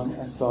tanulmányban,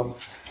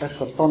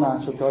 ezt a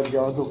tanácsot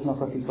adja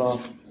azoknak, akik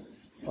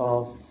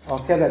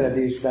a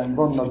keveredésben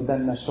vannak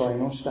benne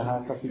sajnos,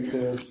 tehát akik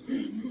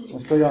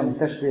most olyan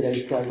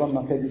testvéreikkel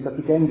vannak együtt,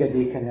 akik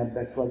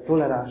engedékenyebbek, vagy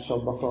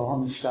toleránsabbak a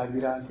hamisság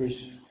iránt,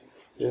 és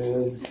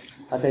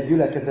hát egy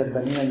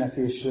gyülekezetben élnek,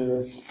 és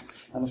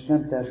most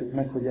nem tehetik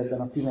meg, hogy ebben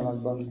a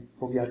pillanatban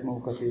fogják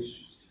magukat,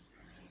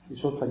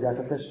 és ott hagyják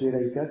a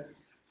testvéreiket.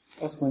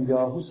 Azt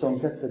mondja a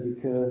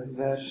 22.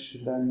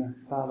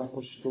 versben Pál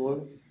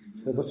apostol,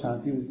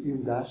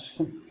 Júdás,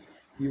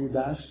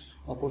 Júdás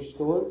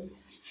apostol,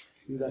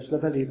 Júdás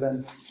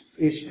levelében,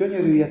 és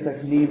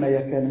könyörüljetek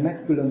némelyeken,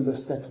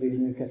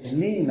 megkülönböztetvén őket,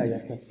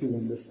 némelyeket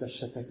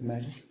különböztessetek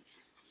meg,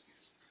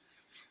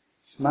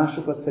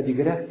 másokat pedig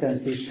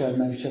rettentéssel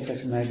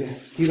mentsetek meg,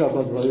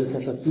 kiragadva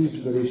őket a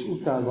tűzből, és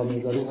utálva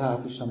még a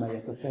ruhát is,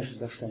 amelyet a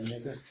testbe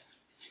szennyezett.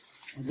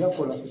 A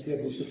gyakorlati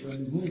kérdésekről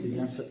mindig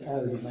nem csak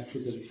elvi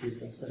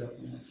megközelítésben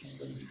szeretném ezt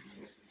mondani.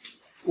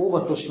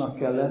 Óvatosnak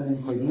kell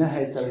lennünk, hogy ne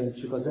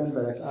helytelenítsük az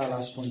emberek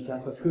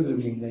álláspontját a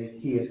körülményeik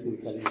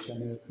kiértékelése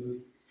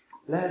nélkül.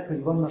 Lehet,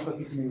 hogy vannak,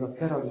 akik még a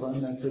Kerak-ban,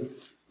 mert hogy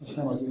most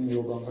nem az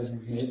Unióban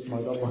vagyunk még,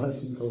 majd abban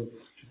leszünk, ahogy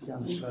ezt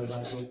János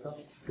felvázolta.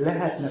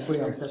 Lehetnek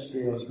olyan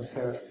testvéreink a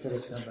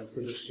keresztényben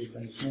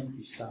közösségben is, nem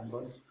kis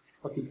számban,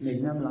 akik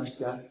még nem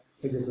látják,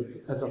 hogy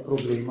ez a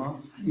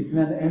probléma itt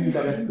nem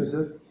emberek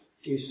között,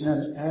 és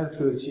nem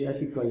erkölcsi,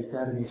 etikai,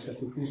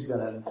 természetű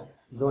küzdelem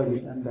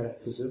zajlik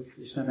emberek között,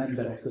 és nem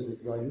emberek között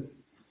zajlik,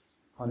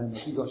 hanem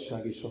az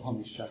igazság és a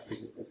hamisság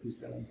között a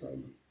küzdelem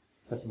zajlik.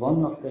 Tehát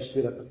vannak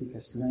testvérek, akik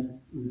ezt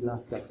nem úgy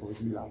látják, ahogy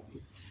mi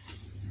látjuk.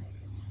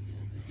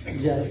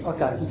 Ugye ez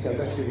akár ki kell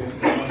beszélni,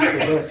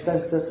 de ez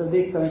persze ez a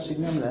végtelenség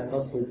nem lehet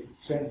az, hogy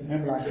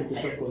nem látjuk,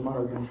 és akkor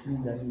maradjunk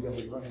minden úgy,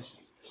 ahogy van,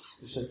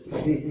 és ezt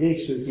a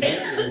végsőkig,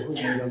 hogy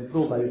mondjam,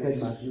 próbáljuk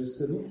egymást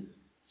győzködni.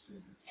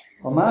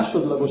 A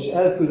másodlagos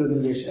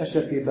elkülönülés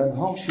esetében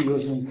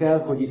hangsúlyoznunk kell,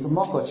 hogy itt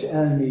makacs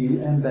elmélyű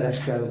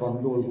emberekkel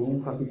van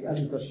dolgunk, akik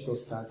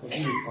elutasították az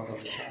új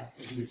paradigmát,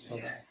 az új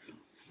szabályt,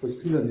 hogy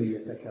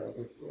különüljetek el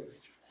azoktól.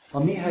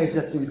 A mi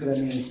helyzetünkre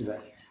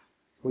nézve,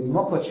 hogy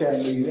makacs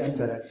elmélyű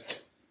emberek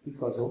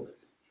kik azok,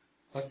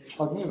 az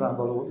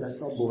nyilvánvaló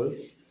lesz abból,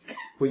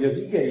 hogy az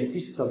igei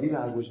tiszta,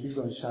 világos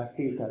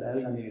bizonyságtétel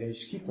ellenére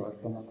is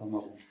kitartanak a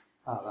maguk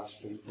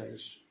álláspontja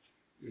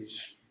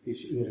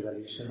és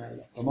érvelése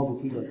mellett, a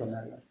maguk igaza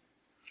mellett.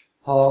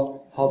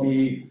 Ha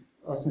mi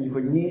azt mondjuk,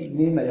 hogy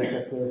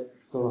némelyeket,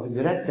 szóval, hogy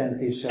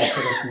rettentéssel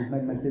szeretnénk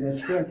megmenteni, ez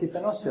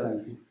tulajdonképpen azt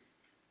jelenti,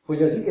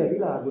 hogy az ige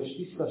világos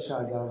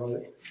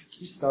tisztaságával,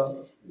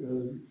 tiszta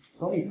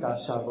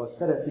tanításával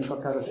szeretnénk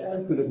akár az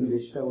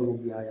elkülönülés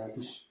teológiáját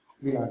is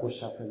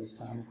világossá tenni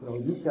számukra.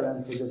 Hogy mit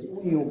jelent, hogy az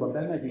unióba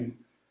bemegyünk,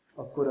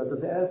 akkor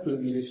az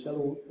elkülönülés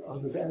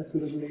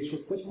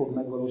ott hogy fog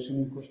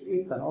megvalósulni, most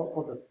éppen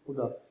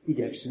oda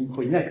igyekszünk,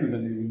 hogy ne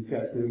különüljünk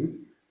el tőlük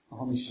a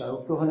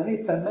hamisságoktól, hanem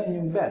éppen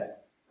menjünk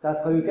be.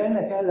 Tehát ha ők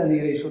ennek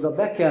ellenére is oda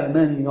be kell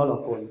menni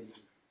alapon,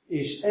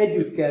 és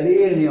együtt kell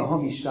élni a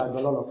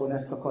hamissággal alapon,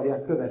 ezt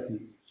akarják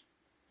követni.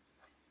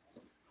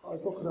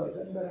 Azokra az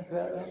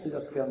emberekre lehet, hogy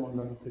azt kell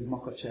mondanunk, hogy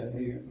makacs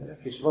elmélyű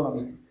emberek, és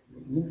valamit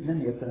nem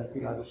értenek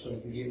világosan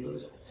az igéből.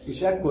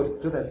 És ekkor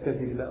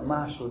következik be a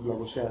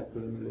másodlagos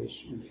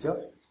elkülönülés útja.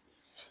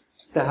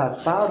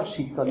 Tehát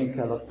párosítani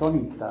kell a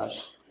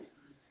tanítást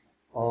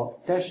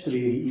a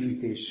testvéri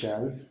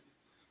intéssel,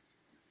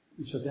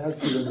 és az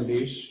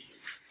elkülönülés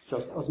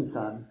csak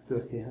azután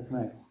történhet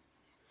meg.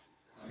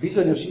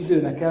 Bizonyos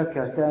időnek el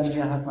kell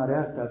telnie, hát már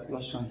eltelt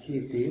lassan 2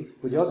 év,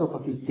 hogy azok,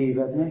 akik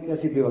tévednek,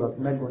 ez idő alatt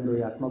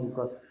meggondolják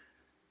magukat,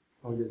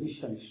 ahogy az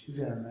Isten is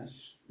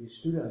türelmes,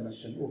 és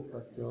türelmesen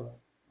oktatja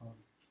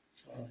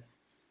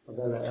a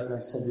vele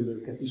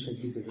ellenszegülőket is egy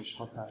bizonyos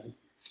határig.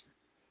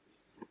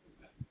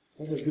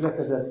 Ez a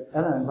gyülekezet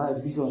Ellen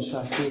White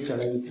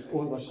bizonságtételeit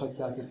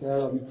olvashatjátok el,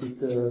 amit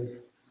itt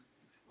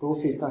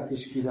proféták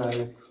és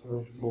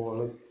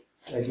királyokból,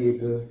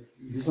 egyéb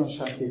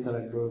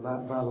bizonságtételekből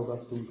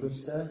válogattunk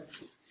össze,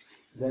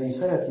 de én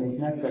szeretnék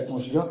nektek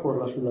most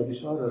gyakorlatilag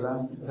is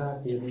arra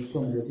rátérni, és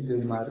tudom, hogy az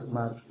időm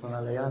már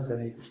talán lejárt, de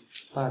még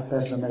pár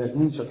percben, mert ez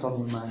nincs a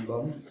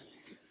tanulmányban,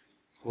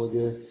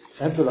 hogy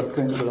ebből a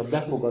könyvből, a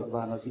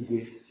Befogadván az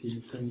igét című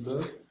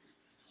könyvből,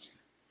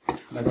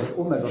 meg az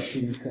Omega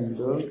című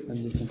könyvből,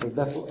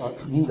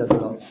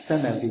 mindebből a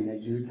Szemeldények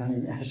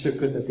gyűjtemény első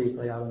kötetét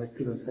ajánlom, egy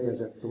külön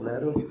fejezet szól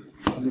erről,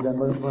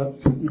 amiben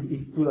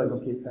itt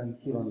tulajdonképpen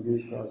ki van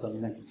gyűjtve az,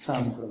 aminek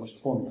számunkra most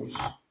fontos,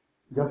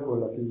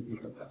 gyakorlati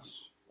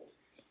útmutatás.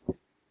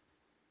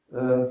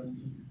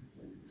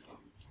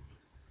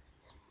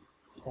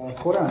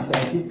 A Korán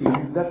Tipi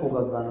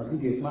Befogadván az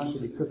igét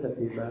második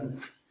kötetében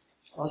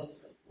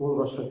azt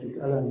olvashatjuk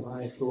Ellen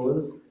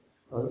White-tól,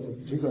 a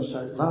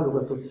bizonság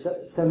válogatott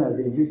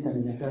Szemeldény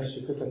gyűjtemények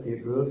első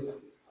kötetéből,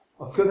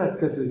 a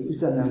következő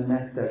üzenem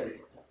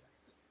nektek.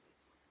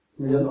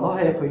 Mondja,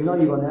 ahelyett, hogy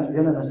naivan,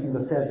 jelen ezt mind a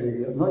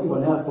szerzője,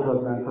 naivan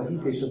elfogadnánk a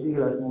hit és az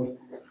életmód,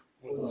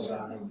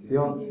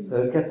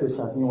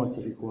 208.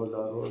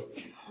 oldalról.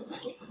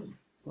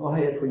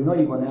 Ahelyett, hogy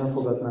naivan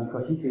elfogadnánk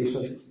a hit és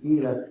az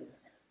élet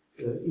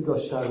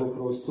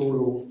igazságokról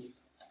szóló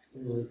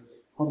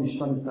hamis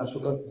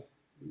tanításokat,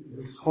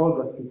 és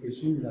hallgatjuk,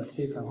 és minden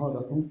szépen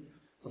hallgatunk,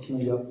 azt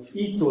mondja,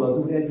 így szól az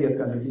Úr,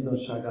 egyértelmű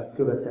bizonságát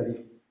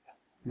követeli,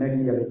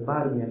 meg mielőtt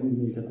bármilyen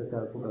ügynézetet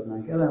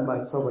elfogadnánk. Ellen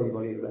White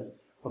szavaival élve,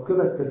 a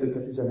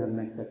következőket üzenem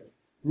nektek,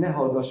 ne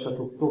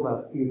hallgassátok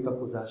tovább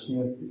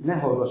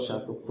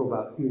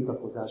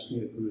tiltakozás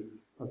nélkül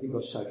az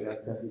igazság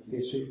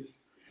elterjesztését.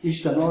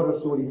 Isten arra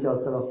szólítja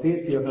fel a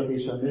férfiakat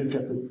és a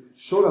nőket, hogy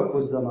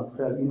sorakozzanak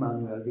fel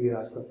Immanuel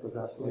véráztatta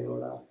zászlai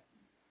alá.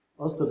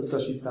 Azt az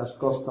utasítást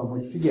kaptam,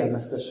 hogy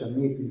figyelmeztessen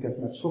népünket,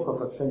 mert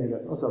sokakat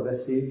fenyeget az a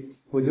veszély,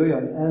 hogy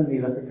olyan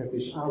elméleteket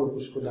és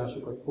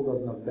állaposkodásokat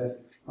fogadnak be,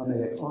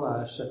 amelyek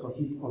aláessek a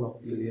hit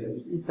alappillére.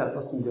 Itt tehát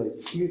azt mondja,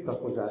 hogy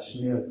tiltakozás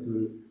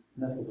nélkül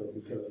ne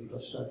fogadjuk el az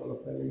igazság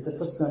alapelveit.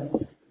 Ezt azt hiszem,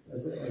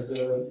 ez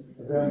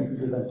az elmúlt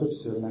időben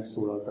többször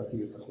megszólalt a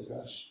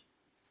tiltakozás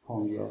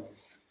hangja.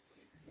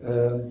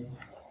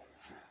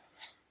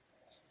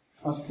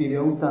 Azt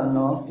írja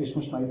utána, és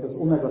most már itt az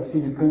Omega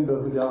című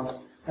könyvből, hogy a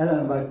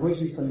Ellen White hogy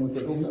viszonyult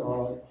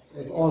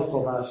az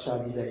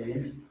alfaválság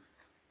idején.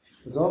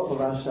 Az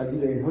alfaválság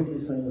idején hogy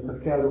viszonyult a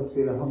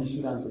Kellogg-féle hamis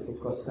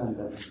irányzatokkal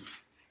szemben.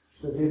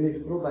 És ezért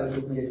még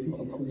próbáljuk meg egy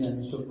picit figyelni,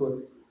 és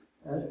akkor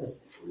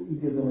ezt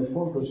úgy érzem, hogy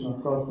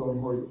fontosnak tartom,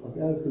 hogy az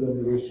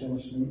elkülönülésre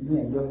most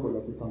milyen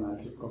gyakorlati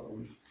tanácsot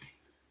kapunk.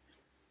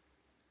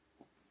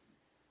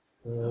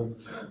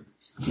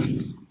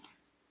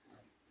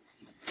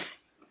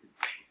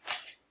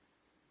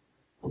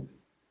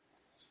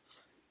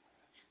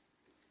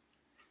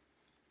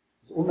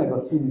 Az Omega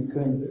című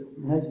könyv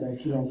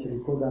 49.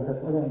 oldalán,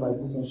 tehát Ellen White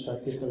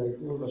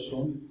bizonságtételeit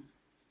olvasom.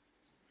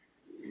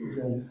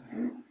 Igen.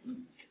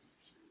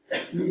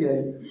 Így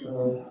egy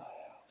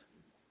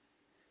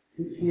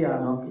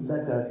fiának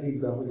betelt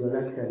hitbe, hogy a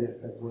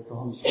legterjedtebb volt a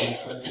hamis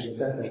tanítás, ugye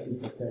betelt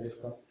hitbe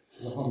terjedt a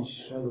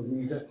hamis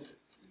felognézet.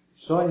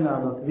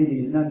 Sajnálnak,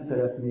 Vili, nem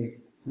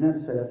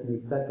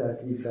szeretnék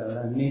betelt hitben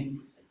lenni,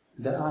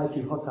 de állj ki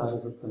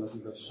határozottan az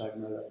igazság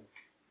mellett.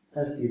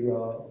 Ezt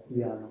írja a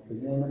fiának,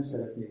 hogy én nem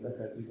szeretnék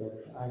betelt hitben,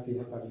 de állj ki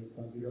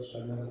határozottan az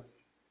igazság mellett.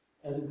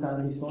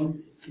 Ezután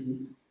viszont,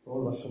 így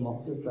olvasom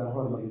a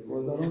 53.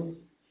 oldalon,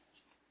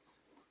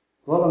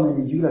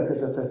 valamennyi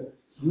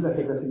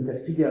gyülekezetünket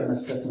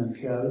figyelmeztetnem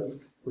kell,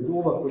 hogy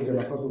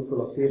óvakodjanak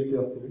azoktól a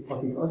férfiaktól,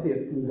 akik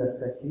azért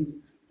küldettek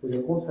ki, hogy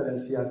a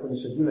konferenciákon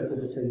és a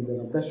gyülekezeteinkben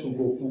a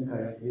besúgók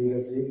munkáját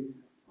végezzék,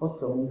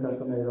 azt a munkát,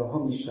 amelyre a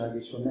hamisság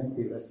és a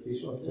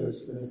megtévesztés adja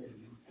ösztönöz.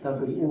 Tehát,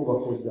 hogy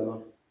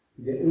óvakodjanak.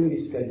 Ugye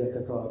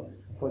őrizkedjetek a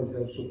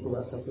farizeusok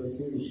továbbszakról,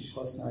 Jézus is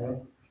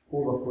használja,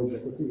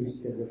 óvakodjatok,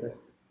 őrizkedjetek.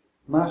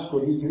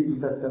 Máskor így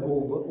intette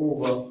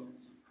óva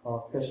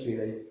a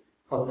testvéreit.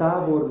 A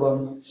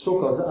táborban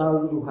sok az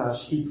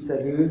álruhás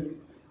hitszegő,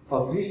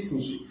 a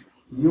Krisztus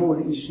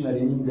jól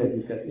ismeri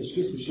mindegyiket, és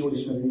Krisztus jól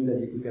ismeri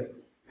mindegyiküket.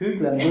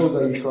 Hűtlen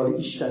dolgaikkal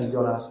Istent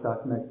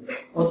gyalázták meg.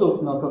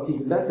 Azoknak,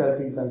 akik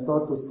beteltékben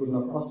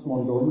tartózkodnak, azt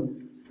mondom,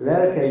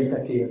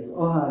 lelkeitekért,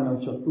 ahányan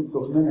csak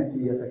tudtok,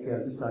 meneküljetek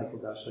el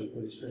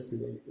viszálykodásaitól és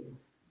veszélyeitől.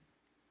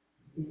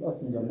 Itt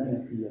azt mondja,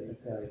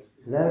 meneküljetek el.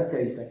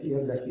 Lelkeitek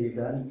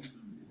érdekében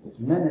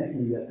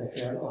meneküljetek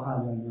el,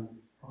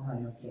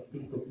 ahányan csak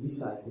tudtok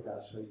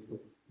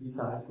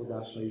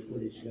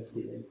viszálykodásaitól és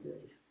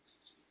veszélyeitől.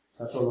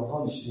 Tehát ahol a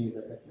hamis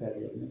nézetek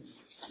terjednek.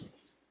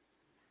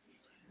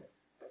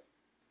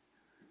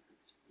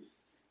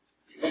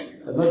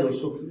 Tehát nagyon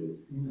sok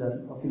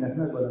minden, akinek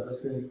megvan ez a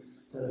könyv,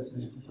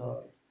 szeretnék,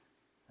 hogyha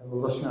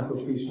elolvasnátok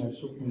ki is, mert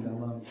sok minden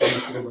van,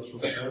 amit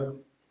olvasok el.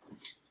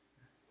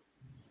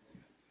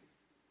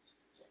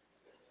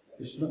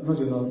 És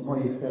nagyon a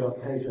mai Kerak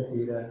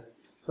helyzetére.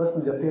 Azt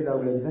mondja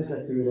például egy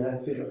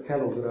vezetőre, például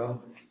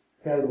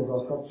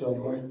Kelloggal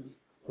kapcsolatban,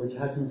 hogy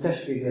hát mi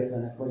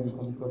testvérjetlenek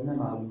vagyunk, amikor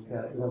nem állunk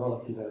el le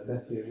valakivel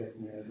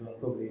beszélgetni erről a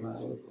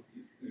problémáról.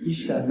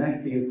 Isten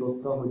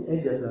megtiltotta, hogy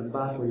egyetlen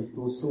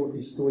bátorító szót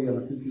is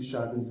szóljanak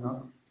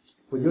ifjúságunknak,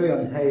 hogy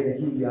olyan helyre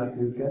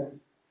hívják őket,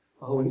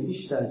 ahol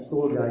Isten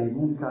szolgái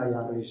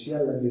munkájára és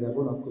jellemére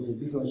vonatkozó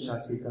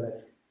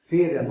bizonyságtételek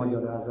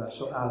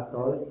félremagyarázása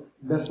által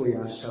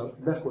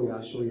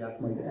befolyásolják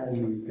majd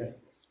elméjüket.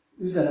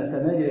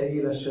 Üzenetem egyre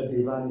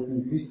élesebbé válik,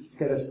 mint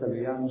keresztelő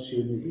János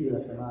még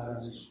életem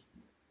árán is.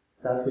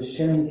 Tehát, hogy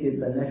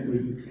semmiképpen ne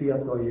küldjük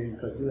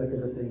fiataljainkat,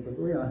 gyülekezeteinket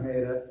olyan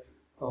helyre,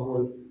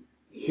 ahol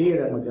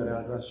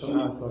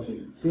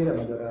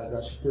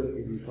félremagyarázás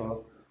történik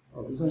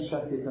a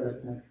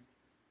bizonyságtételeknek,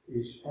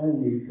 és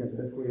elméjüket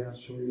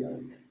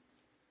befolyásolják.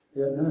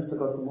 Nem ezt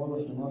akartam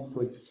olvasni, hanem azt,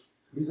 hogy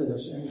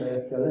bizonyos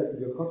emberekkel lehet,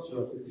 hogy a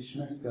kapcsolatot is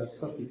meg kell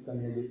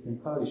szakítani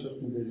egyébként. Pál is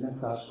azt mondja, hogy ne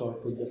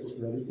társalkodjatok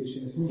velük, és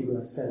én ezt mindig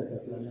olyan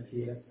szeretetlennek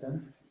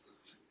éreztem.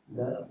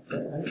 De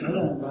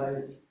Ellen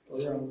White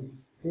olyan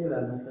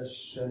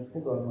félelmetesen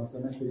fogalmazza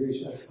meg, hogy ő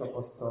is ezt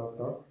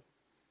tapasztalta.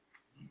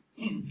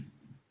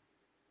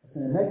 Azt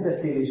mondja,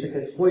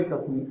 megbeszéléseket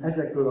folytatni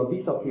ezekről a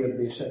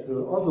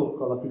vitakérdésekről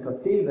azokkal, akik a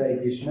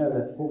tévejgés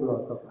mellett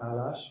foglaltak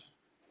állást,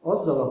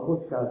 azzal a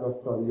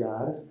kockázattal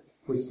jár,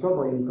 hogy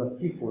szavainkat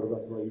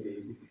kiforgatva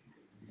idézik.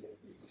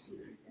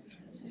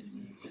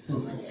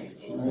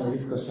 Nagyon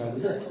ritkaság.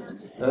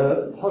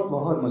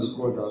 63.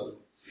 oldal.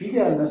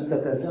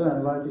 Figyelmeztetett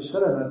Ellen White és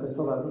felemelte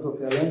szavát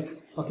azok ellen,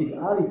 akik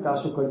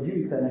állításokat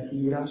gyűjtenek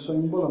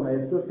írásainkból,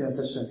 amelyek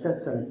történetesen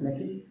tetszenek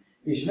nekik,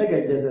 és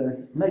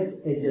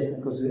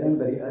megegyeznek az ő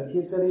emberi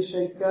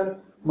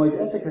elképzeléseikkel, majd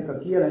ezeket a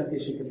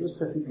kijelentéseket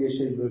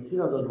összefüggéseiből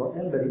kiragadva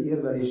emberi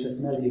érvelések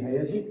mellé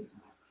helyezik,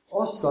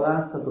 azt a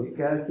látszatot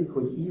keltik,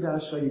 hogy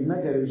írásai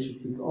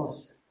megerősítik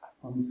azt,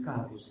 amit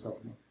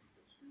károsztatnak.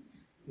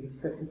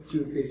 Értek, hogy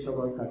csürkét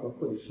csavarták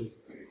akkor is,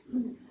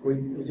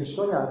 hogy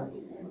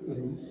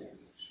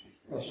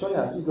a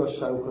saját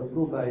igazságokat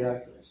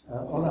próbálják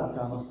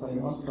alátámasztani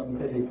azt,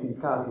 amit egyébként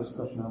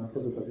kárhoztatnának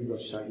azok az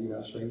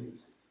igazságírásai,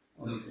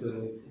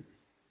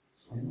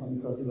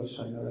 amik az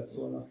igazság mellett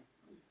szólnak.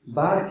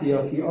 Bárki,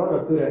 aki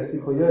arra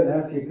törekszik, hogy olyan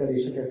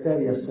elképzeléseket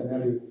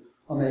terjesszen elő,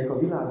 amelyek a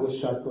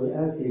világosságtól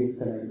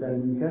eltérítenek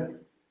bennünket,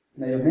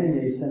 mely a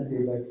mennyei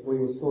szentélyben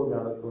folyó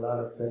szolgálatból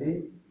árad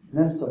felé,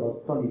 nem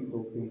szabad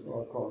tanítóként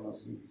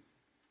alkalmazni.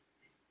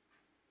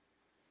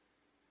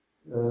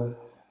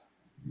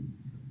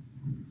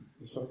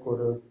 És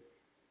akkor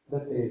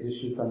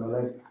befejezés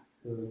után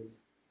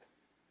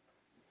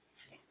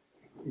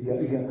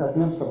igen, tehát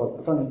nem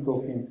szabad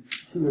tanítóként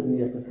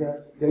különüljetek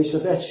el, de is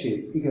az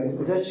egység. Igen,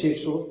 az egység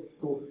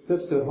szó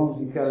többször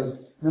hangzik el,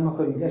 nem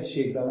akarunk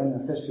egységben lenni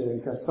a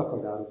testvéreinkkel,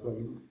 szakadárok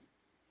vagyunk.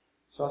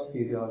 És azt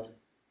írja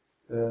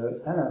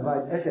Ellen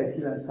White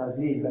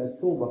 1904-ben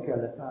szóba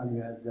kellett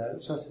állnia ezzel,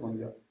 és azt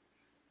mondja,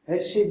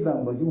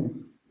 egységben vagyunk,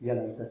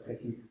 jelentette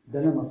ki, de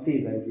nem a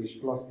tévejgés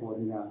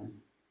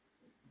platformján.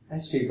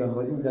 Egységben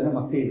vagyunk, de nem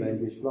a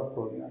tévejgés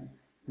platformján.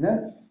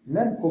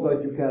 Nem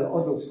fogadjuk el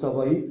azok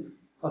szavait,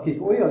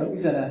 akik olyan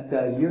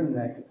üzenettel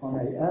jönnek,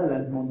 amely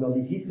ellentmond a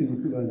mi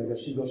hitünk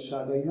különleges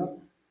igazságainak,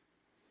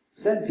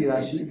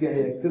 szentírási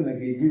igehelyek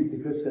tömegét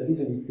gyűjtik össze,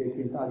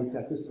 bizonyítéként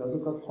állítják össze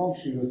azokat,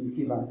 hangsúlyozni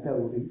kíván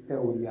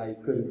teóriái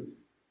körül.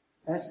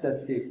 Ezt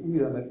tették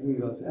újra meg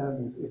újra az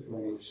elmúlt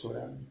 50 év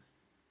során.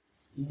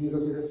 Így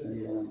azért 50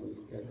 éve nem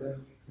vagyunk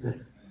ebben,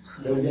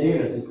 de ugye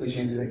érezzük, hogy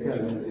ennyire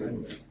kellene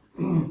lenni.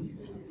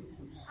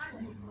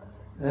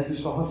 Ez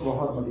is a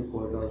 63.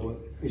 oldal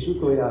volt. És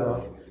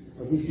utoljára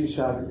az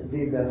ifjúság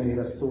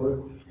védelmére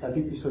szól, tehát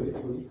itt is, hogy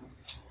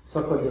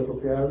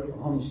szakadjatok el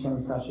a hamis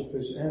tanításoktól,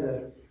 és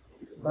erre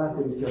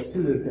bátorítja a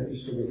szülőket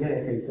is, hogy a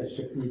gyerekeiket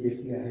se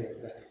küldjék ilyen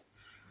helyekre.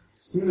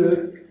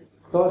 Szülők,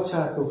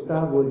 tartsátok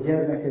távol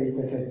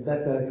gyermekeiteket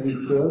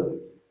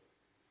betelkriktől,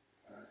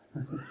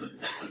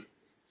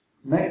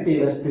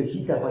 megtévesztő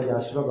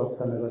hitehagyás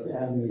ragadta meg az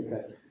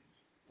elméket,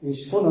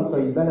 és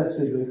fonatai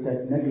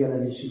beleszövődtek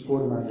megjelenési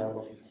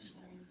formájába.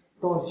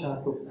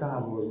 Tartsátok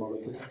távol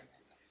magatokat.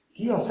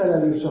 Ki a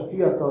felelős a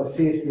fiatal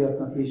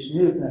férfiaknak és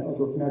nőknek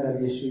adott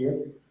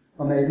neveléséért,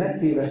 amely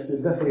megtévesztő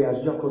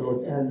befolyást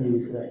gyakorolt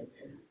elméjükre?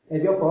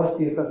 Egy apa azt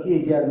írta,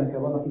 2 gyermeke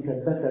van,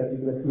 akiket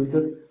betelkükre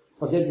küldött,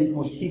 az egyik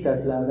most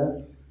hitetlen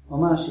lett, a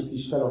másik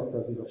is feladta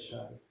az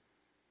igazságot.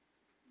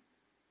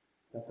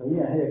 Tehát ha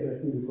ilyen helyekre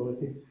küldjük,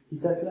 hogy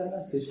hitetlen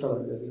lesz és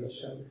feladja az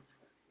igazságot.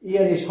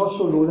 Ilyen és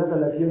hasonló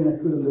levelek jönnek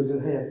különböző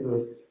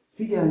helyekről.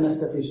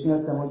 Figyelmeztetést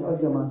nyertem, hogy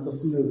adjam át a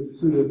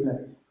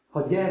szülőknek.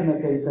 Ha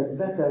gyermekeitek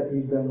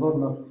betelkükben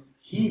vannak,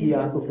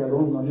 hívjátok el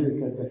onnan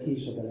őket, de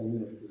késedelem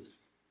nélkül.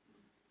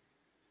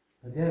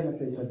 Ha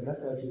gyermekeitek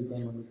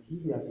betelkükben vannak,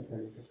 hívjátok el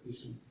őket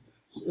késedelem.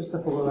 És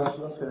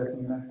összefoglalásról azt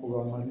szeretném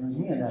megfogalmazni, hogy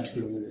milyen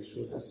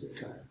elkülönülésről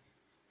beszélünk.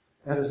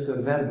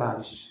 Először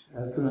verbális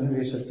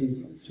elkülönülés, ezt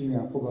így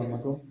csúnyán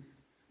fogalmazom,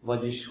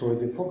 vagyis,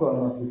 hogy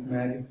fogalmazzuk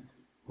meg,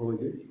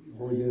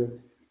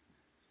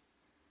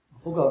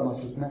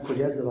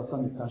 hogy ezzel a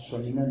tanítással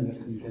mi nem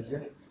értünk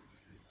egyet.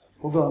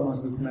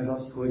 Fogalmazzuk meg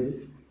azt,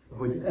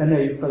 hogy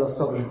emeljük fel a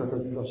szavunkat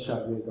az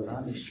igazság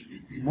oldalán, és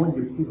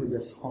mondjuk ki, hogy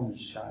ez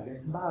hamisság.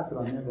 Ezt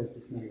bátran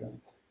nevezzük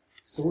néven.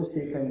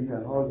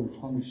 Szószékeinkkel hallunk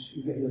hamis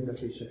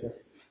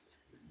igehirdetéseket.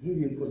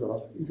 Hívjuk oda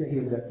az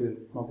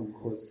igehirdetőt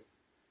magunkhoz.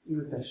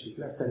 Ültessük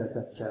le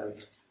szeretettel,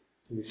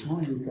 és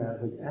mondjuk el,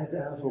 hogy ez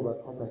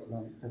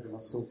elfogadhatatlan ezen a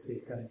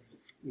szószéken.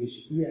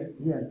 És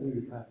ilyen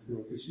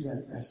prédikációt és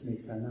ilyen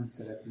eszmékben nem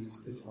szeretnénk,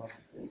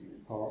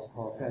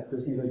 ha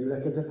fertőzni a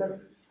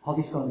gyülekezetet. Ha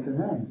viszont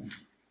nem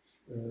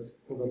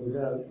fogadod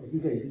el az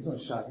igei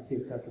bizonsági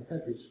tételt a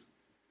fedés,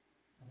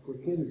 akkor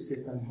kérjük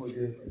szépen,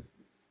 hogy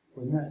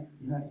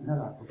ne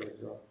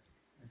látogasd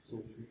egy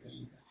szószéken.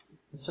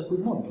 Ezt csak úgy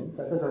mondom,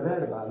 tehát ez a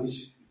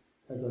verbális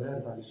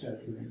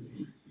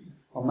elkülönülés.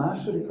 A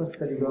második az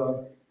pedig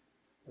a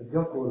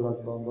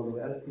gyakorlatban való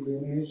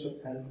elkülönülés, ami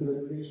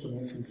azt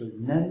jelenti, hogy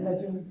nem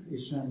megyünk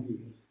és nem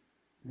hívjuk.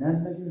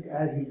 Nem megyünk,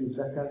 elhívjuk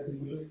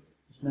betelkülönből,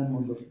 és nem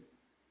mondok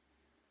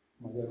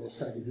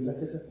magyarországi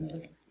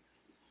gyülekezetnek,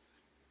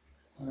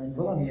 hanem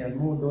valamilyen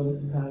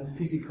módon, tehát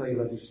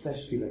fizikailag is,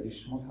 testileg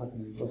is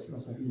mondhatnunk azt,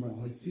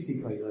 hogy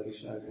fizikailag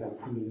is el kell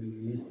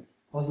különülni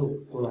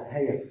azoktól a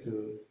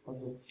helyektől,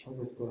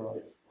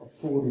 azoktól a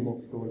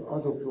fórumoktól,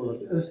 azoktól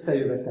az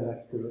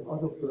összejövetelektől,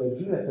 azoktól a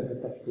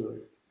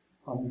gyülekezetektől,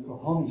 amik a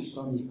hamis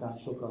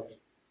tanításokat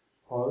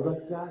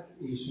hallgatják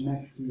és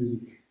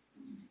megtűrik.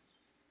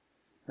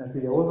 Mert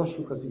ugye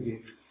olvastuk az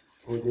igét,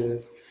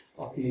 hogy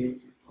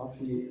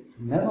aki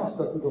nem azt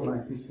a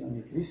tudományt viszi,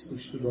 ami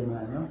Krisztus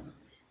tudománya,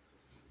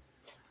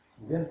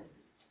 ugye?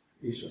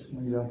 És azt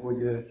mondja,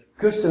 hogy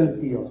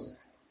köszönti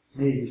azt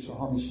mégis a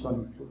hamis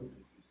tanító,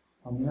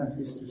 ami nem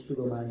Krisztus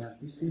tudományát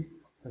viszi,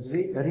 az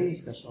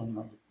részes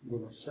annak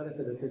gonosz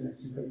cselekedetében,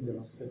 szinte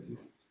ugyanazt teszi,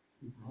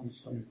 mint a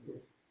hamis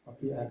tanító,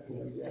 aki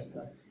elfogadja ezt.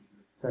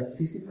 Tehát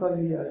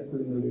fizikai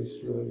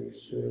elkülönülésről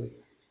és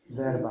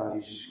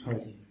verbális,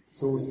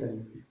 szó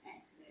szerint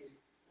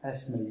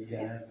eszmei,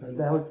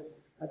 de hogy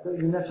hát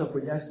ne csak,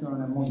 hogy eszme,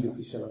 hanem mondjuk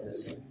is el az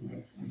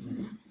eszmét.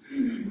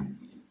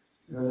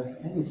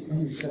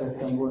 Ennyit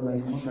szerettem volna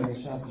mondani,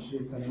 és át is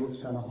léptem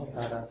jócskán a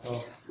határát a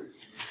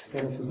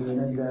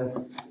keretidőnek, de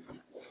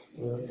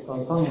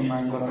a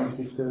tanulmányban, amit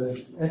itt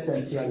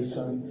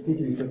eszenciálisan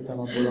kigyűjtöttem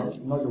abból a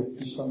nagyobb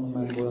kis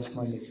tanulmányból, azt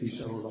majd még ti is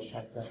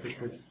elolvashatjátok,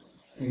 hogy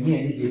még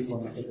milyen igék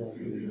vannak az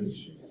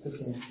elkülönülésről.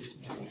 Köszönöm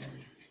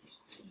szépen!